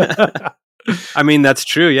 Yeah. I mean, that's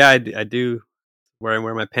true. Yeah, I do where I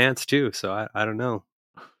wear my pants too. So I don't know.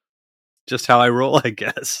 Just how I roll, I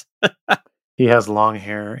guess. He has long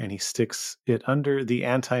hair and he sticks it under the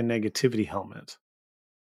anti-negativity helmet.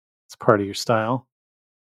 It's part of your style.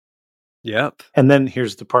 Yep. And then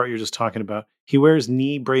here's the part you're just talking about. He wears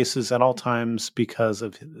knee braces at all times because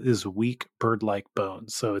of his weak bird-like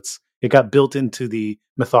bones. So it got built into the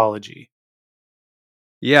mythology.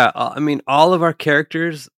 Yeah, I mean, all of our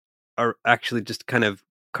characters are actually just kind of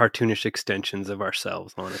cartoonish extensions of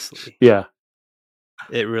ourselves, honestly. Yeah.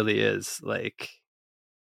 It really is. Like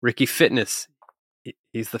Ricky Fitness,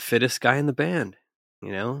 he's the fittest guy in the band,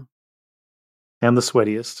 you know? And the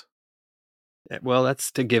sweatiest. Well,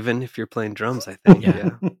 that's a given if you're playing drums, I think.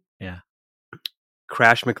 Yeah. Yeah. Yeah.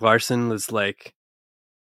 Crash McLarson was like,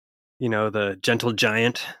 you know, the gentle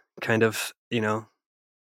giant kind of, you know,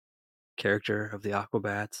 character of the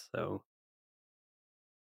Aquabats. So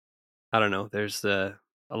I don't know. There's a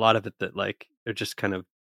lot of it that like they're just kind of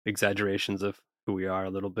exaggerations of who we are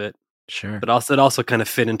a little bit. Sure. But also it also kind of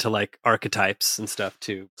fit into like archetypes and stuff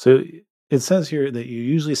too. So it says here that you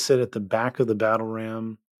usually sit at the back of the battle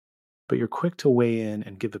ram, but you're quick to weigh in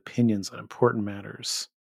and give opinions on important matters.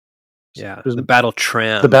 Yeah, There's the battle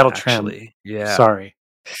tram. The battle actually. tram. Yeah. Sorry.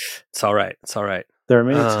 It's all right. It's all right. There are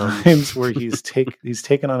many times where he's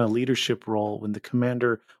taken on a leadership role when the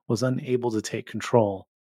commander was unable to take control.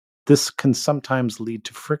 This can sometimes lead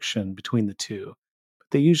to friction between the two, but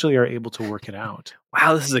they usually are able to work it out.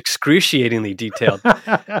 Wow, this is excruciatingly detailed.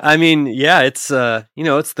 I mean, yeah, it's you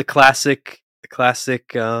know, it's the classic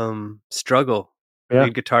struggle. Yeah.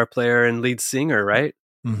 Lead guitar player and lead singer, right?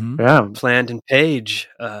 Mm-hmm. Yeah. Plant and Page,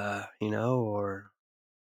 you know, or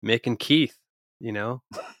Mick and Keith, you know.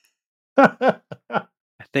 I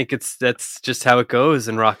think that's just how it goes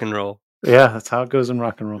in rock and roll. Yeah, that's how it goes in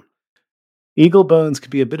rock and roll. Eagle Bones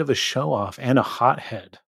could be a bit of a show-off and a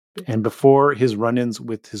hothead. And before his run-ins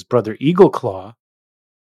with his brother Eagle Claw,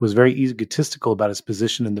 was very egotistical about his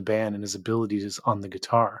position in the band and his abilities on the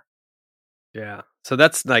guitar. Yeah. So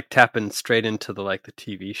that's like tapping straight into the like the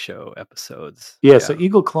TV show episodes. Yeah, so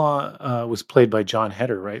Eagle Claw was played by John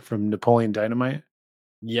Heder, right, from Napoleon Dynamite?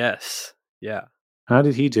 Yes. Yeah. How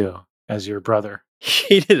did he do as your brother?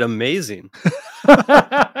 He did amazing.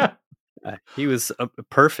 He was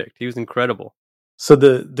perfect. He was incredible. So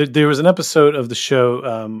there was an episode of the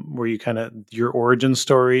show where you kind of your origin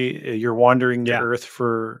story. You're wandering the earth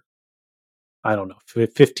for, I don't know,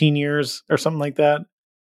 15 years or something like that,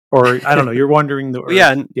 or I don't know. You're wandering the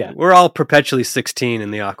earth. Yeah. We're all perpetually 16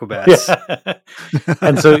 in the Aquabats. Yeah.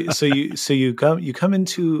 And so you come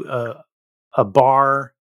into a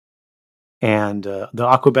bar, and the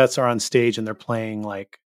Aquabats are on stage and they're playing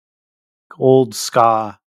like old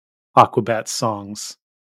ska Aquabats songs.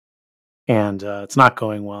 And it's not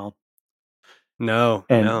going well. No,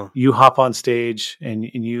 and no. You hop on stage and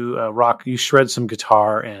you rock, you shred some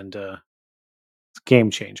guitar, and it's a game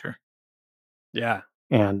changer. Yeah.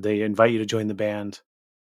 And they invite you to join the band,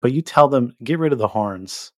 but you tell them, get rid of the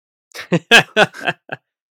horns.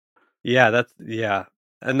 Yeah,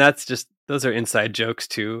 and that's just, those are inside jokes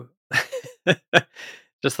too.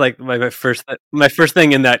 Just like my first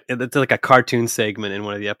thing in that, it's like a cartoon segment in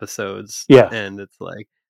one of the episodes. Yeah. And it's like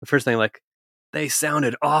the first thing, like, they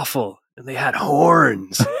sounded awful and they had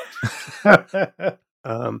horns.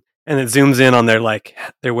 And it zooms in on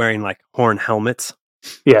they're wearing like horn helmets.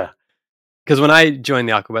 Yeah. Because when I joined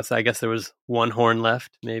the Aquabats, I guess there was one horn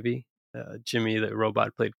left, maybe. Jimmy, the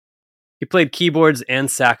robot, he played keyboards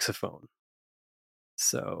and saxophone.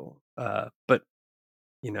 So, but,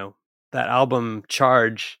 that album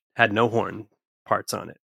Charge had no horn parts on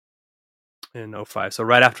it in 05. So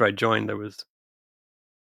right after I joined, there was,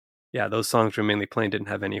 those songs were mainly playing didn't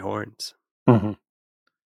have any horns. Mm-hmm.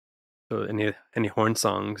 So any horn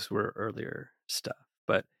songs were earlier stuff.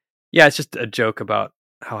 But yeah, it's just a joke about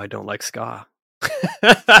how I don't like ska.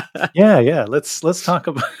 Yeah. Let's talk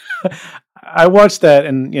about. I watched that,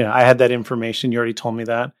 and I had that information. You already told me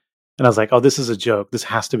that, and I was like, "Oh, this is a joke. This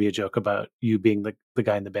has to be a joke about you being the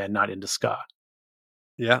guy in the band not into ska."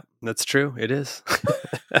 Yeah, that's true. It is.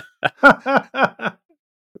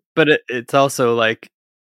 But it's also like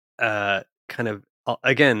kind of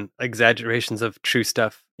again exaggerations of true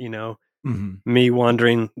stuff. Me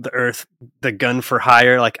wandering the earth, the gun for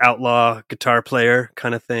hire, like outlaw guitar player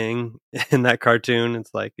kind of thing in that cartoon.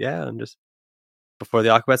 It's like, I'm just before the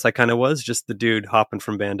Aquabats, I kind of was just the dude hopping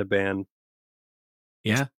from band to band.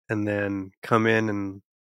 Yeah. And then come in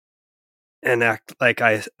and act like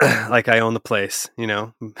I own the place,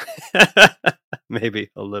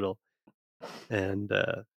 maybe a little, and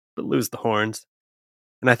but lose the horns.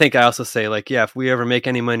 And I think I also say like, if we ever make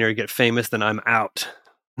any money or get famous, then I'm out.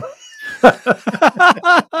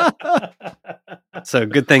 So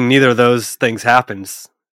good thing neither of those things happens.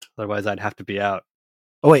 Otherwise, I'd have to be out.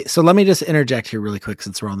 Oh, wait. So let me just interject here really quick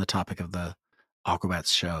since we're on the topic of the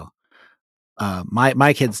Aquabats show.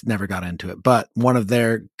 My kids never got into it, but one of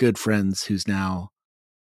their good friends who's now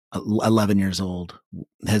 11 years old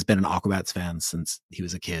has been an Aquabats fan since he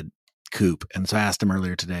was a kid, Coop. And so I asked him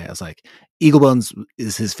earlier today, I was like, Eagle Bones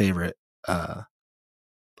is his favorite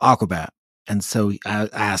Aquabat. And so I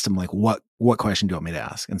asked him, like, what question do you want me to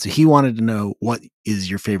ask? And so he wanted to know, what is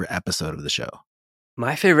your favorite episode of the show?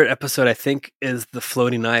 My favorite episode, I think, is The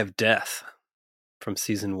Floating Eye of Death from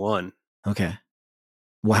season 1. Okay.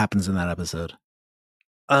 What happens in that episode?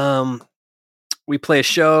 We play a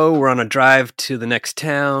show, we're on a drive to the next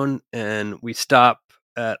town, and we stop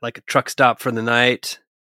at like a truck stop for the night.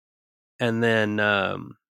 And then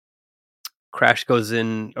Crash goes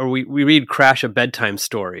in, or we read Crash a bedtime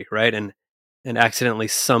story, right? And accidentally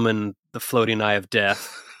summon the floating eye of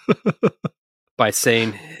death by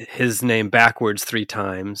saying his name backwards 3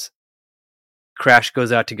 times. Crash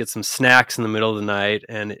goes out to get some snacks in the middle of the night,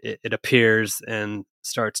 and it appears and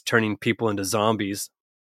starts turning people into zombies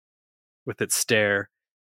with its stare.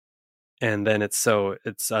 And then it's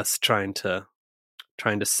us trying to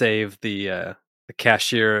save the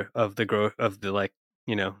cashier of the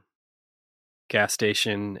gas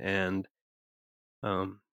station and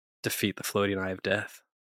defeat the floating eye of death.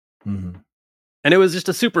 Mm-hmm. And it was just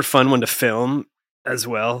a super fun one to film, as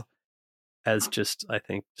well as I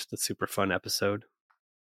think just a super fun episode.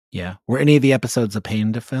 Yeah. Were any of the episodes a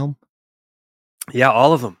pain to film? Yeah,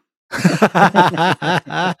 all of them.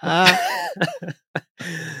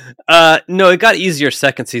 No, it got easier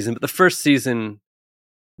second season, but the first season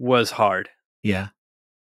was hard. Yeah.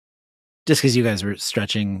 Just because you guys were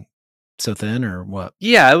stretching so thin, or what?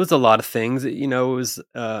 Yeah, it was a lot of things. It was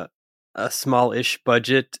a small-ish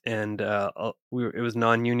budget, and it was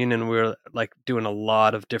non-union, and we were like doing a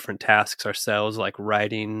lot of different tasks ourselves, like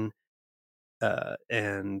writing,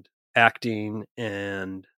 and acting,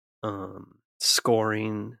 and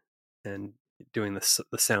scoring, and doing the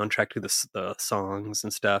soundtrack to the songs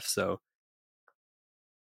and stuff. So,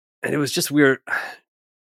 and it was just we're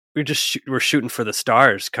shooting for the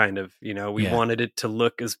stars, kind of. We wanted it to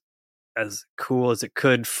look as cool as it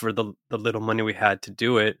could for the little money we had to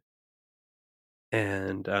do it,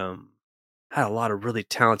 and had a lot of really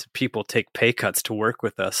talented people take pay cuts to work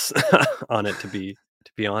with us on it. To be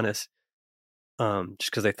honest,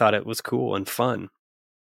 just because they thought it was cool and fun.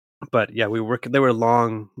 But yeah, there were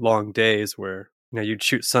long days where you'd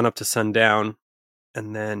shoot sun up to sundown,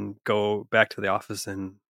 and then go back to the office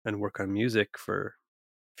and work on music for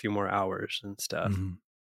a few more hours and stuff. Mm-hmm.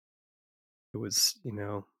 It was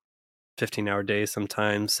 15-hour days,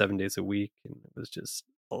 sometimes 7 days a week, and it was just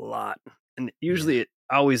a lot. And usually it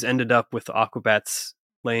always ended up with the Aquabats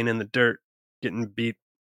laying in the dirt getting beat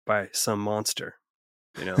by some monster,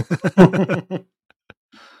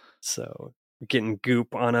 so getting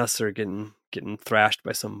goop on us or getting thrashed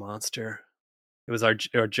by some monster. It was our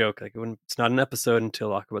joke, like, it's not an episode until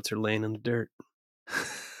Aquabats are laying in the dirt.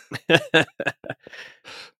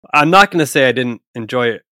 I'm not going to say I didn't enjoy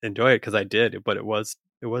it because I did, but it was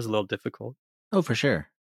a little difficult. Oh, for sure.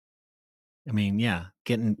 I mean, yeah,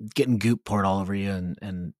 getting goop poured all over you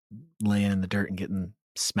and laying in the dirt and getting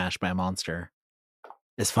smashed by a monster.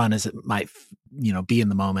 As fun as it might, be in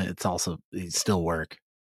the moment, it's still work.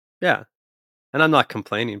 Yeah. And I'm not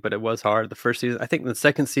complaining, but it was hard. The first season, I think the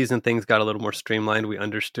second season, things got a little more streamlined. We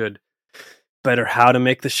understood better how to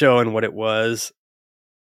make the show and what it was.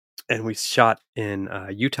 And we shot in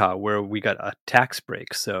Utah where we got a tax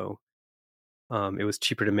break. So it was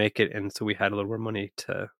cheaper to make it. And so we had a little more money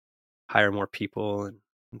to hire more people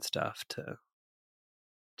and stuff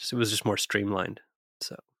it was just more streamlined.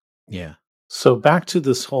 So, Yeah. So back to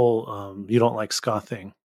this whole you don't like ska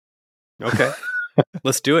thing. okay,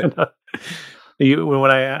 let's do it.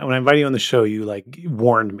 When I invited you on the show, you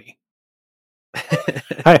warned me.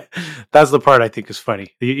 That's the part I think is funny.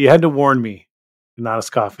 You had to warn me. You're not a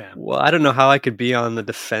ska fan. Well, I don't know how I could be on the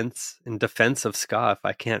defense of ska if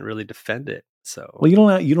I can't really defend it. So, well,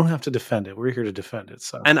 you don't have to defend it. We're here to defend it.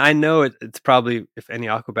 So, and I know it's probably, if any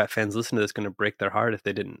Aquabat fans listen to this, going to break their heart if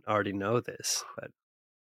they didn't already know this. But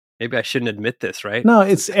maybe I shouldn't admit this, right? No,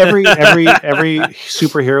 it's every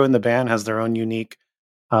superhero in the band has their own unique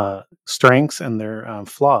strengths and their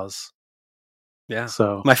flaws. Yeah.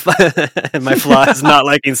 So my flaw is not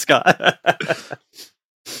liking ska.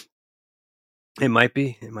 It might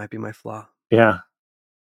be my flaw. Yeah.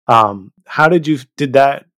 How did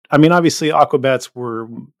that? I mean, obviously, Aquabats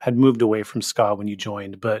had moved away from ska when you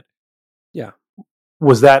joined, but yeah,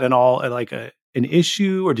 was that at all an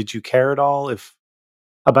issue, or did you care at all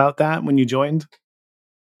about that when you joined?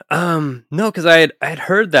 No, because I had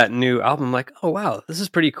heard that new album. I'm like, oh wow, this is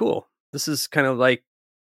pretty cool. This is kind of like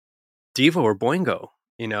Devo or Boingo.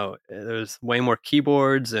 There's way more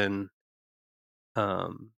keyboards and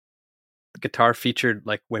the guitar featured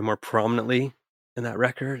like way more prominently in that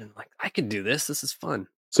record. And like, I could do this. This is fun.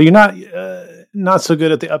 So you're not so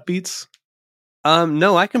good at the upbeats?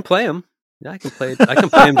 No, I can play them. Yeah, I can play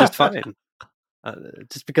them just fine.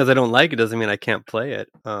 Just because I don't like it doesn't mean I can't play it.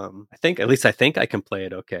 I think I can play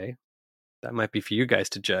it okay. That might be for you guys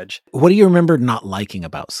to judge. What do you remember not liking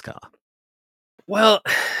about ska? Well,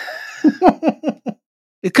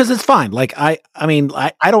 because it's fine. Like I mean,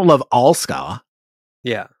 I don't love all ska.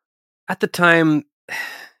 Yeah, at the time,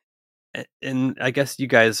 and I guess you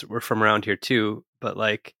guys were from around here too. But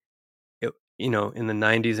like, in the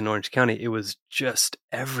 '90s in Orange County, it was just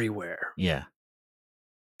everywhere. Yeah,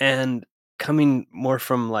 and coming more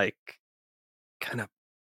from like kind of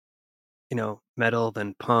metal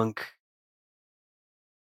than punk,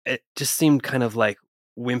 it just seemed kind of like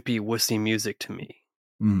wimpy wussy music to me.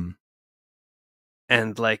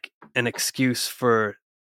 And like an excuse for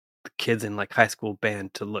the kids in like high school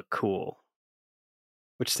band to look cool,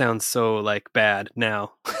 which sounds so like bad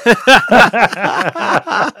now.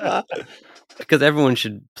 Because everyone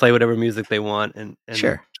should play whatever music they want and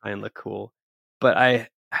sure, try and look cool. But I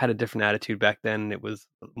had a different attitude back then. It was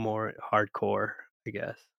more hardcore, I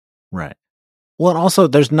guess. Right. Well, and also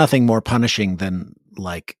there's nothing more punishing than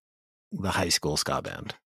like the high school ska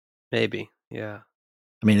band. Maybe. Yeah.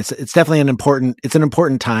 I mean, it's definitely an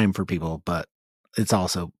important time for people, but it's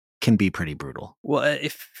also can be pretty brutal. Well,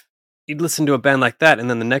 if you'd listen to a band like that and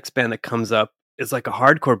then the next band that comes up is like a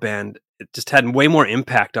hardcore band, it just had way more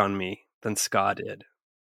impact on me than ska did.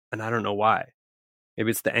 And I don't know why.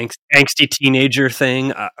 Maybe it's the angsty teenager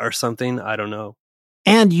thing or something. I don't know.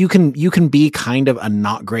 And you can be kind of a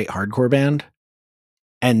not great hardcore band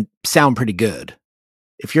and sound pretty good.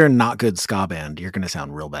 If you're a not good ska band, you're going to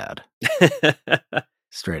sound real bad.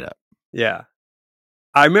 Straight up. Yeah.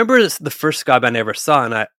 I remember the first ska band I ever saw,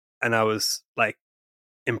 and I was like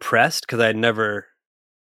impressed because I had never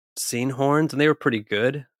seen horns, and they were pretty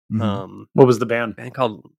good. Mm-hmm. What was the band? They're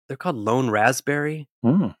called Lone Raspberry.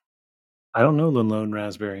 I don't know the Lone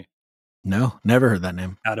Raspberry. No, never heard that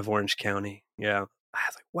name. Out of Orange County. Yeah. I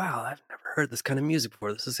was like, wow, I've never heard this kind of music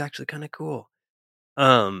before. This is actually kind of cool.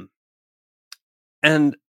 And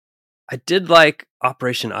I did like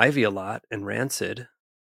Operation Ivy a lot and Rancid.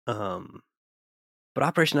 But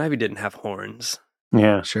Operation Ivy didn't have horns.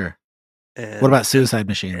 Yeah, sure. And what about Suicide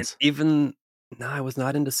Machines? No, I was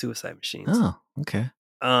not into Suicide Machines. Oh, okay.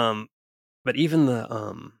 But even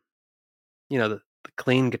the the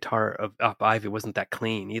clean guitar of Op Ivy wasn't that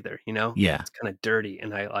clean either, Yeah. It's kind of dirty,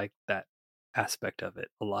 and I like that aspect of it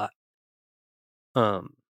a lot. But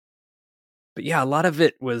yeah, a lot of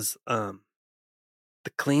it was the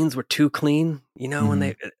cleans were too clean, when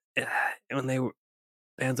they were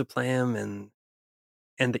bands would play them,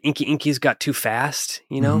 and the inky inkies got too fast,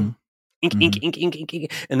 Inky,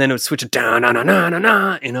 and then it would switch it down, and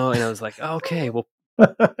I was like, okay, well,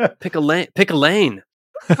 pick a lane,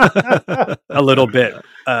 a little bit.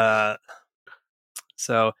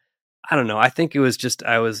 So I don't know. I think it was just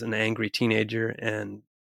I was an angry teenager, and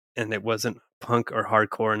it wasn't punk or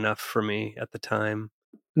hardcore enough for me at the time.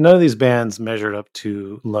 None of these bands measured up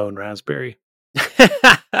to Lone Raspberry.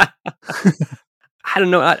 I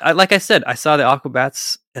don't know. I like I said, I saw the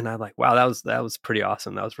Aquabats, and I'm like, wow, that was pretty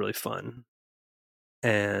awesome. That was really fun.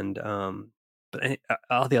 And but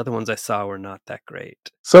all the other ones I saw were not that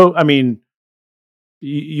great. So, I mean,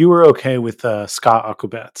 you were okay with ska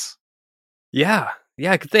Aquabats. Yeah,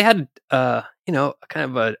 because they had kind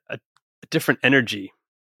of a different energy.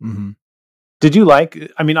 Mm-hmm. Did you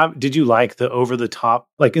like? I mean, did you like the over the top,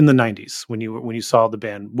 like in the '90s when you saw the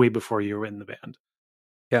band way before you were in the band?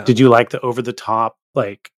 Yeah. Did you like the over the top,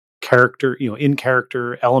 like character, in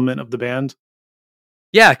character element of the band?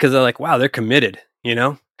 Yeah, because they're like, wow, they're committed.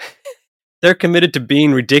 They're committed to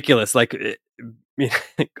being ridiculous, like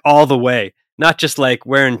all the way. Not just like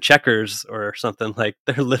wearing checkers or something. Like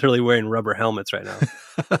they're literally wearing rubber helmets right now.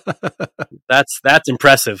 That's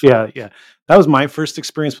impressive. Yeah. That was my first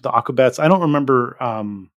experience with the Aquabats. I don't remember. I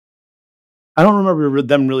don't remember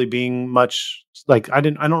them really being much like I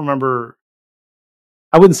don't remember.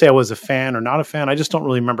 I wouldn't say I was a fan or not a fan. I just don't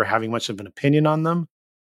really remember having much of an opinion on them.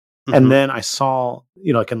 Mhm. And then I saw,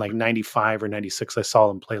 like in like 95 or 96, I saw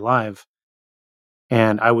them play live.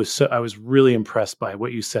 And I was really impressed by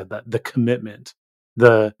what you said, that the commitment,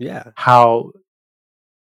 how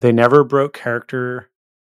they never broke character.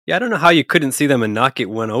 Yeah, I don't know how you couldn't see them and not get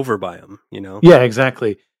won over by them, Yeah,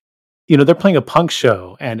 exactly. They're playing a punk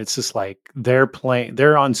show, and it's just like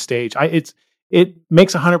they're on stage. It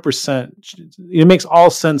makes 100%. It makes all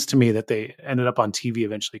sense to me that they ended up on TV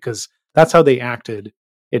eventually, because that's how they acted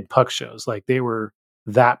in punk shows. Like they were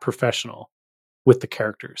that professional with the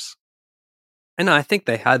characters. And I think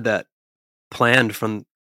they had that planned from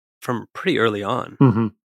pretty early on. Mm-hmm.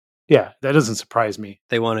 Yeah, that doesn't surprise me.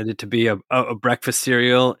 They wanted it to be a breakfast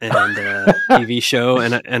cereal and a TV show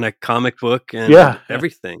and a comic book and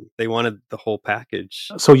everything. They wanted the whole package.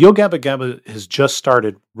 So Yo Gabba Gabba has just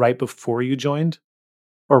started right before you joined,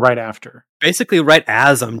 or right after? Basically, right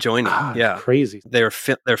as I'm joining. Yeah, crazy. They're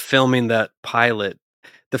filming that pilot.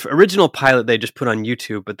 The original pilot they just put on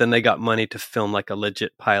YouTube, but then they got money to film like a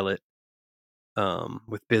legit pilot,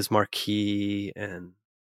 with Biz Markie and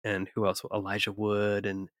who else? Elijah Wood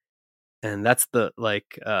and that's the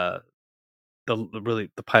pilot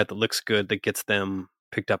that looks good that gets them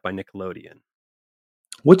picked up by Nickelodeon.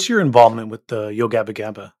 What's your involvement with the Yo Gabba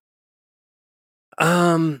Gabba?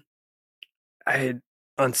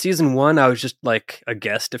 On season 1 I was just like a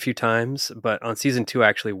guest a few times, but on season 2 I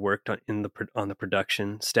actually worked on the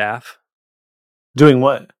production staff. Doing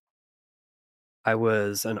what? I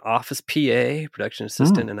was an office PA, production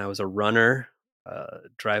assistant, and I was a runner,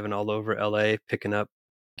 driving all over LA, picking up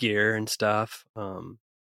gear and stuff. And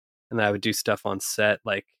I would do stuff on set,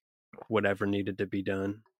 like whatever needed to be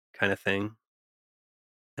done, kind of thing.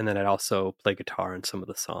 And then I'd also play guitar in some of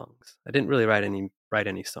the songs. I didn't really write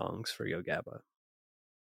any songs for Yo Gabba.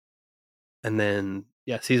 And then,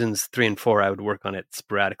 seasons 3 and 4, I would work on it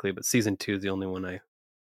sporadically, but season 2 is the only one I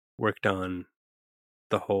worked on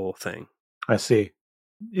the whole thing. I see.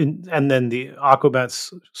 And then the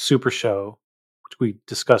Aquabats Super Show, which we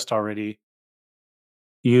discussed already.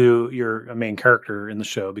 You're a main character in the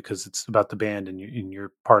show because it's about the band, and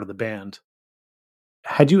you're part of the band.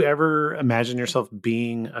 Had you ever imagined yourself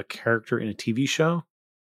being a character in a TV show?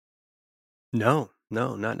 No,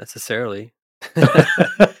 not necessarily.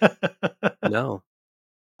 No.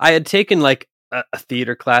 I had taken like a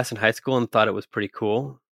theater class in high school and thought it was pretty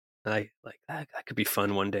cool. And I like that could be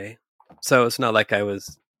fun one day. So it's not like I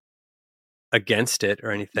was against it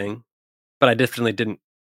or anything, but I definitely didn't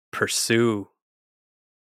pursue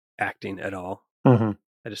acting at all. Mm-hmm.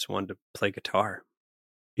 I just wanted to play guitar.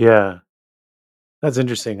 Yeah. That's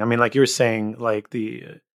interesting. I mean, like you were saying, like the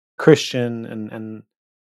Christian and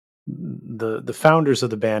the founders of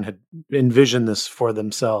the band had envisioned this for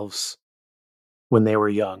themselves when they were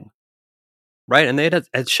young. Right. And they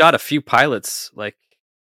had shot a few pilots like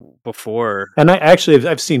before. And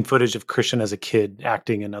I've seen footage of Christian as a kid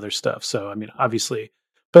acting and other stuff. So, I mean, obviously,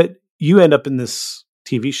 but you end up in this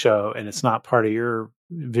TV show and it's not part of your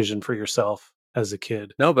vision for yourself as a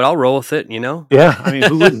kid. No, but I'll roll with it, Yeah. I mean,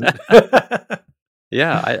 who wouldn't?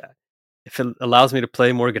 Yeah. If it allows me to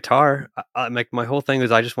play more guitar, my whole thing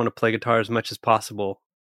is I just want to play guitar as much as possible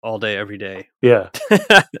all day, every day. Yeah.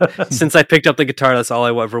 Since I picked up the guitar, that's all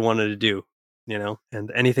I ever wanted to do,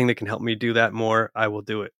 and anything that can help me do that more, I will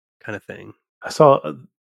do it, kind of thing. I saw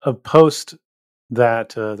a post that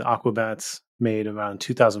the Aquabats made around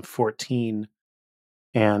 2014,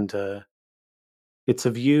 and it's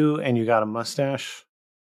of you and you got a mustache,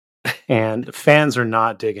 and fans are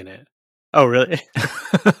not digging it. Oh, really?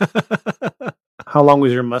 How long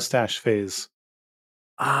was your mustache phase?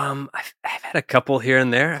 I've had a couple here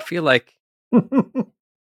and there. I feel like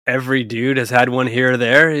every dude has had one here or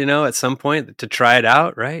there, at some point to try it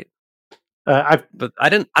out, right? But I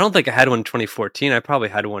don't think I had one in 2014. I probably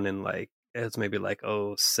had one in it was maybe like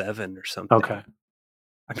 07 or something. Okay.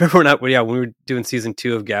 I remember when we were doing season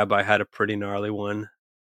 2 of Gab, I had a pretty gnarly one.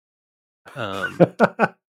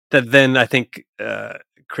 That then I think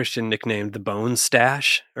Christian nicknamed the Bone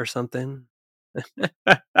Stash or something.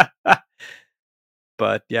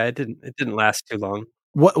 But yeah, it didn't last too long.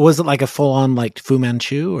 What was it, like a full on like Fu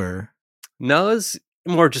Manchu or? No, it was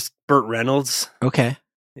more just Burt Reynolds. Okay.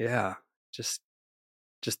 Yeah, just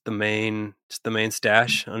the main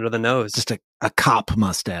stash under the nose. Just a cop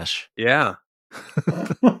mustache. Yeah.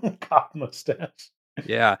 Cop mustache.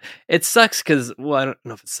 Yeah. It sucks because, well, I don't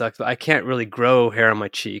know if it sucks, but I can't really grow hair on my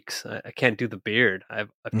cheeks. I can't do the beard. I've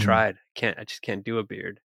tried. I just can't do a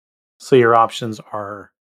beard. So your options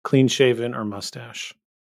are clean shaven or mustache.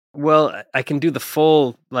 Well, I can do the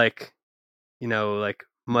full, like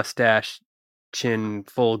mustache, chin,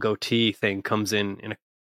 full goatee thing comes in a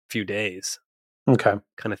few days. Okay.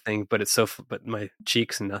 Kind of thing, but but my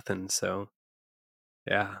cheeks nothing. So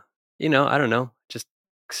yeah, I don't know, just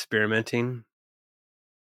experiments in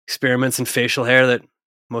facial hair that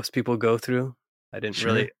most people go through. I didn't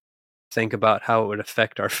really think about how it would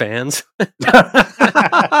affect our fans.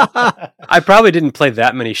 I probably didn't play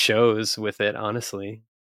that many shows with it, honestly.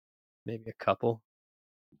 Maybe a couple.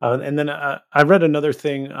 And then I read another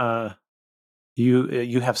thing.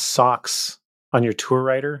 You have socks on your tour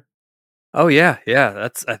rider. Oh yeah.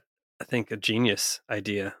 That's I think a genius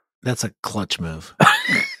idea. That's a clutch move.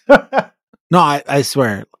 No, I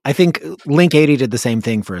swear. I think Link 80 did the same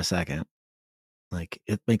thing for a second. Like,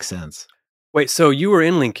 it makes sense. Wait, so you were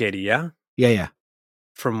in Link 80, yeah? Yeah.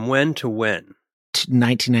 From when to when?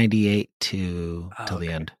 1998 till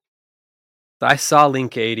the end. I saw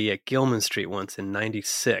Link 80 at Gilman Street once in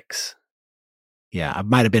 96. Yeah, I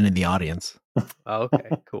might have been in the audience. Oh, okay,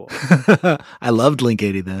 cool. I loved Link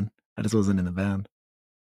 80 then. I just wasn't in the band.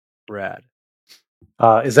 Rad.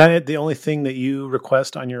 Is that the only thing that you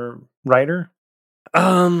request on your rider?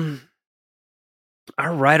 Our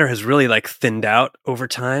rider has really thinned out over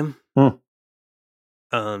time.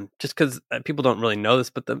 Just because people don't really know this,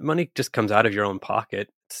 but the money just comes out of your own pocket.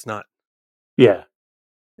 It's not. Yeah.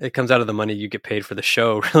 It comes out of the money you get paid for the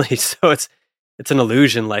show, really. So it's an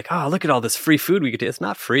illusion. Like, oh, look at all this free food we get. It's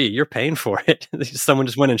not free. You're paying for it. Someone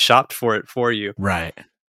just went and shopped for it for you. Right.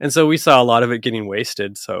 And so we saw a lot of it getting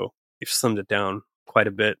wasted. So we've slimmed it down quite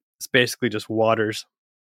a bit. It's basically just waters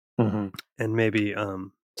and maybe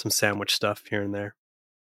some sandwich stuff here and there.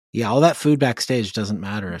 Yeah, all that food backstage doesn't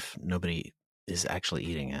matter if nobody is actually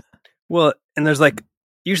eating it. Well, and there's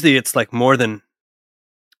usually it's more than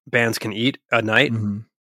bands can eat a night. Mm-hmm.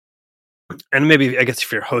 And maybe, I guess,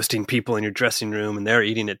 if you're hosting people in your dressing room and they're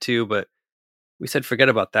eating it too, but we said forget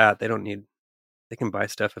about that. They can buy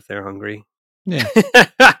stuff if they're hungry. Yeah.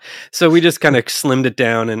 So we just kind of slimmed it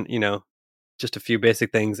down and, just a few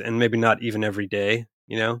basic things and maybe not even every day,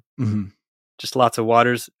 Mm-hmm. Just lots of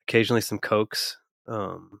waters, occasionally some Cokes,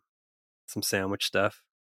 some sandwich stuff.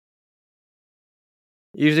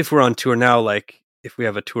 Usually if we're on tour now, if we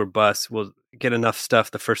have a tour bus, we'll get enough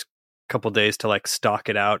stuff the first couple days to stock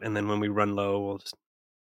it out. And then when we run low, we'll just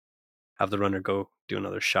have the runner go do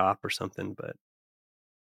another shop or something. But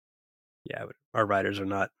yeah, our riders are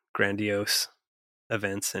not grandiose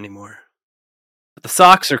events anymore. But the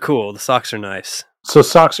socks are cool. The socks are nice. So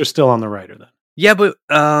socks are still on the rider then? Yeah, but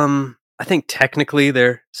I think technically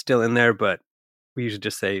they're still in there, but we usually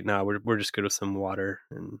just say, no, we're just good with some water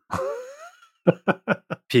and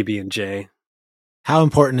PB&J. How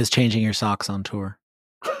important is changing your socks on tour?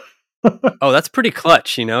 Oh, that's pretty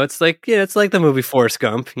clutch, It's it's like the movie Forrest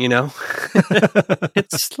Gump,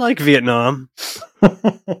 It's like Vietnam.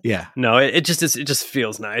 Yeah. No, it just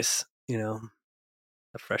feels nice, a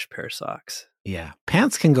fresh pair of socks. Yeah.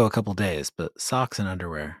 Pants can go a couple days, but socks and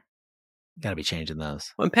underwear, you gotta be changing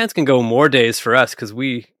those. Well, and pants can go more days for us because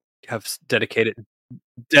we have dedicated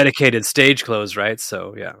stage clothes, right?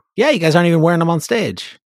 So yeah. Yeah, you guys aren't even wearing them on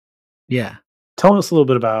stage. Yeah. Tell us a little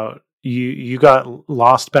bit about you got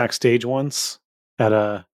lost backstage once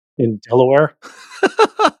in Delaware.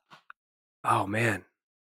 Oh man.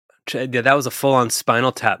 Yeah, that was a full-on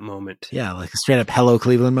Spinal Tap moment. Yeah, like a straight up Hello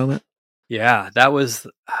Cleveland moment. Yeah, that was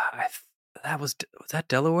was that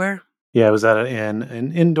Delaware? Yeah, it was at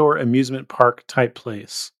an indoor amusement park type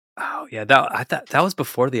place. Oh yeah, I thought that was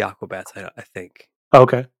before the Aquabats. I think.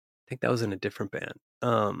 Okay. I think that was in a different band.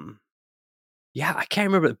 Yeah, I can't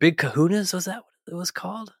remember. Big Kahunas, was that what it was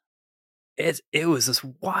called? it was this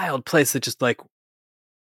wild place that just like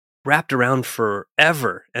wrapped around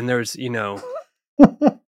forever. And there's,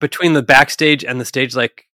 between the backstage and the stage,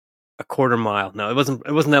 like a quarter mile. No, it wasn't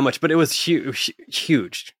that much, but it was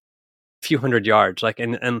huge, a few hundred yards, like,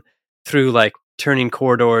 and through like turning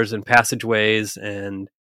corridors and passageways, and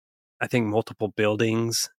I think multiple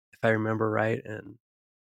buildings, if I remember right.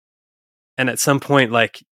 And at some point,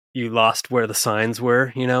 like, you lost where the signs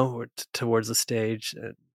were, towards the stage.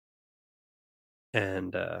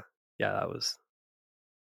 And yeah,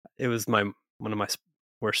 it was one of my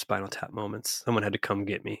worst Spinal Tap moments. Someone had to come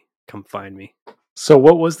find me. So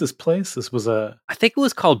what was this place? I think it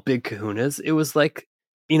was called Big Kahuna's. It was like,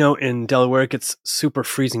 in Delaware, it gets super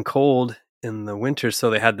freezing cold in the winter. So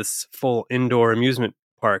they had this full indoor amusement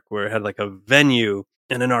park where it had like a venue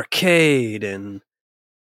and an arcade, and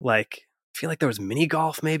like, I feel like there was mini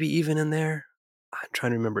golf maybe even in there. I'm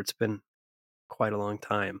trying to remember. It's been quite a long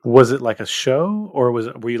time. Was it like a show, or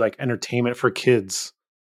were you like entertainment for kids?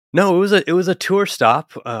 No, it was a tour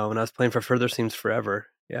stop when I was playing for Further Seems Forever.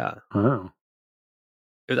 Yeah. Oh.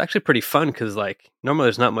 It was actually pretty fun because, like, normally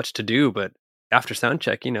there's not much to do, but after sound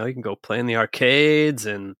check, you can go play in the arcades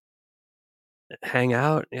and hang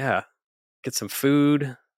out. Yeah. Get some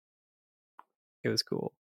food. It was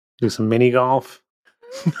cool. Do some mini golf.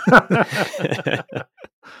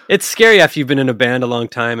 It's scary after you've been in a band a long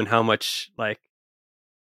time and how much, like,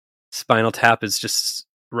 Spinal Tap is just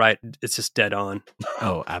right. It's just dead on.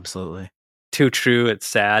 Oh, absolutely. Too true. It's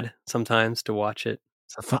sad sometimes to watch it.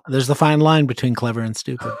 There's the fine line between clever and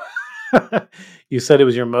stupid. You said it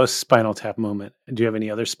was your most Spinal Tap moment. Do you have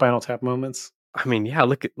any other Spinal Tap moments? I mean, yeah,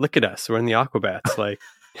 look at us. We're in the Aquabats. Like,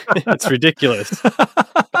 it's ridiculous.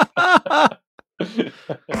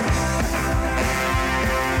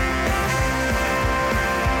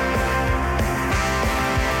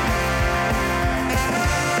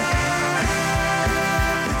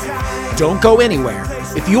 Don't go anywhere.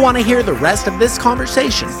 If you want to hear the rest of this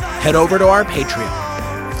conversation, head over to our Patreon.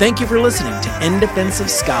 Thank you for listening to In Defense of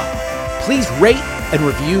Ska. Please rate and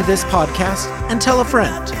review this podcast and tell a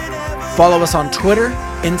friend. Follow us on Twitter,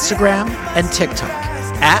 Instagram, and TikTok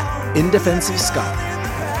at In Defense of Ska.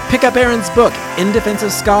 Pick up Aaron's book, In Defense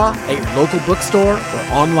of Ska, at your local bookstore or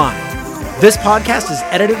online. This podcast is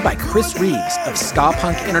edited by Chris Reeves of Ska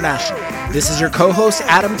Punk International. This is your co-host,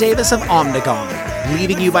 Adam Davis of Omnigon,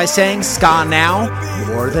 leaving you by saying ska now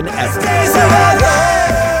more than ever.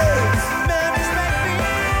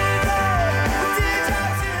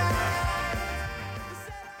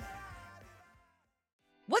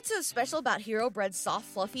 What's so special about Hero Bread's soft,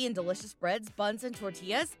 fluffy, and delicious breads, buns, and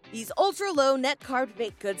tortillas? These ultra-low net-carb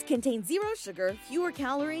baked goods contain zero sugar, fewer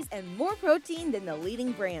calories, and more protein than the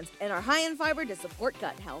leading brands, and are high in fiber to support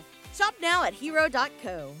gut health. Shop now at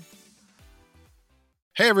hero.co.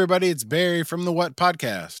 Hey everybody, it's Barry from the What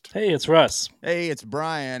Podcast. Hey, it's Russ. Hey, it's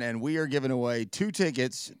Brian, and we are giving away 2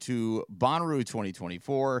 tickets to Bonnaroo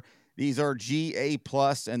 2024. These are GA+,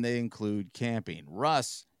 and they include camping.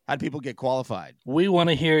 Russ, how do people get qualified? We want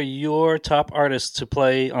to hear your top artists to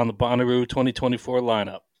play on the Bonnaroo 2024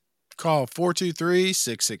 lineup. Call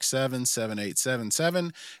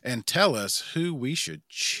 423-667-7877 and tell us who we should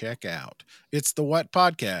check out. It's the What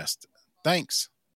Podcast. Thanks.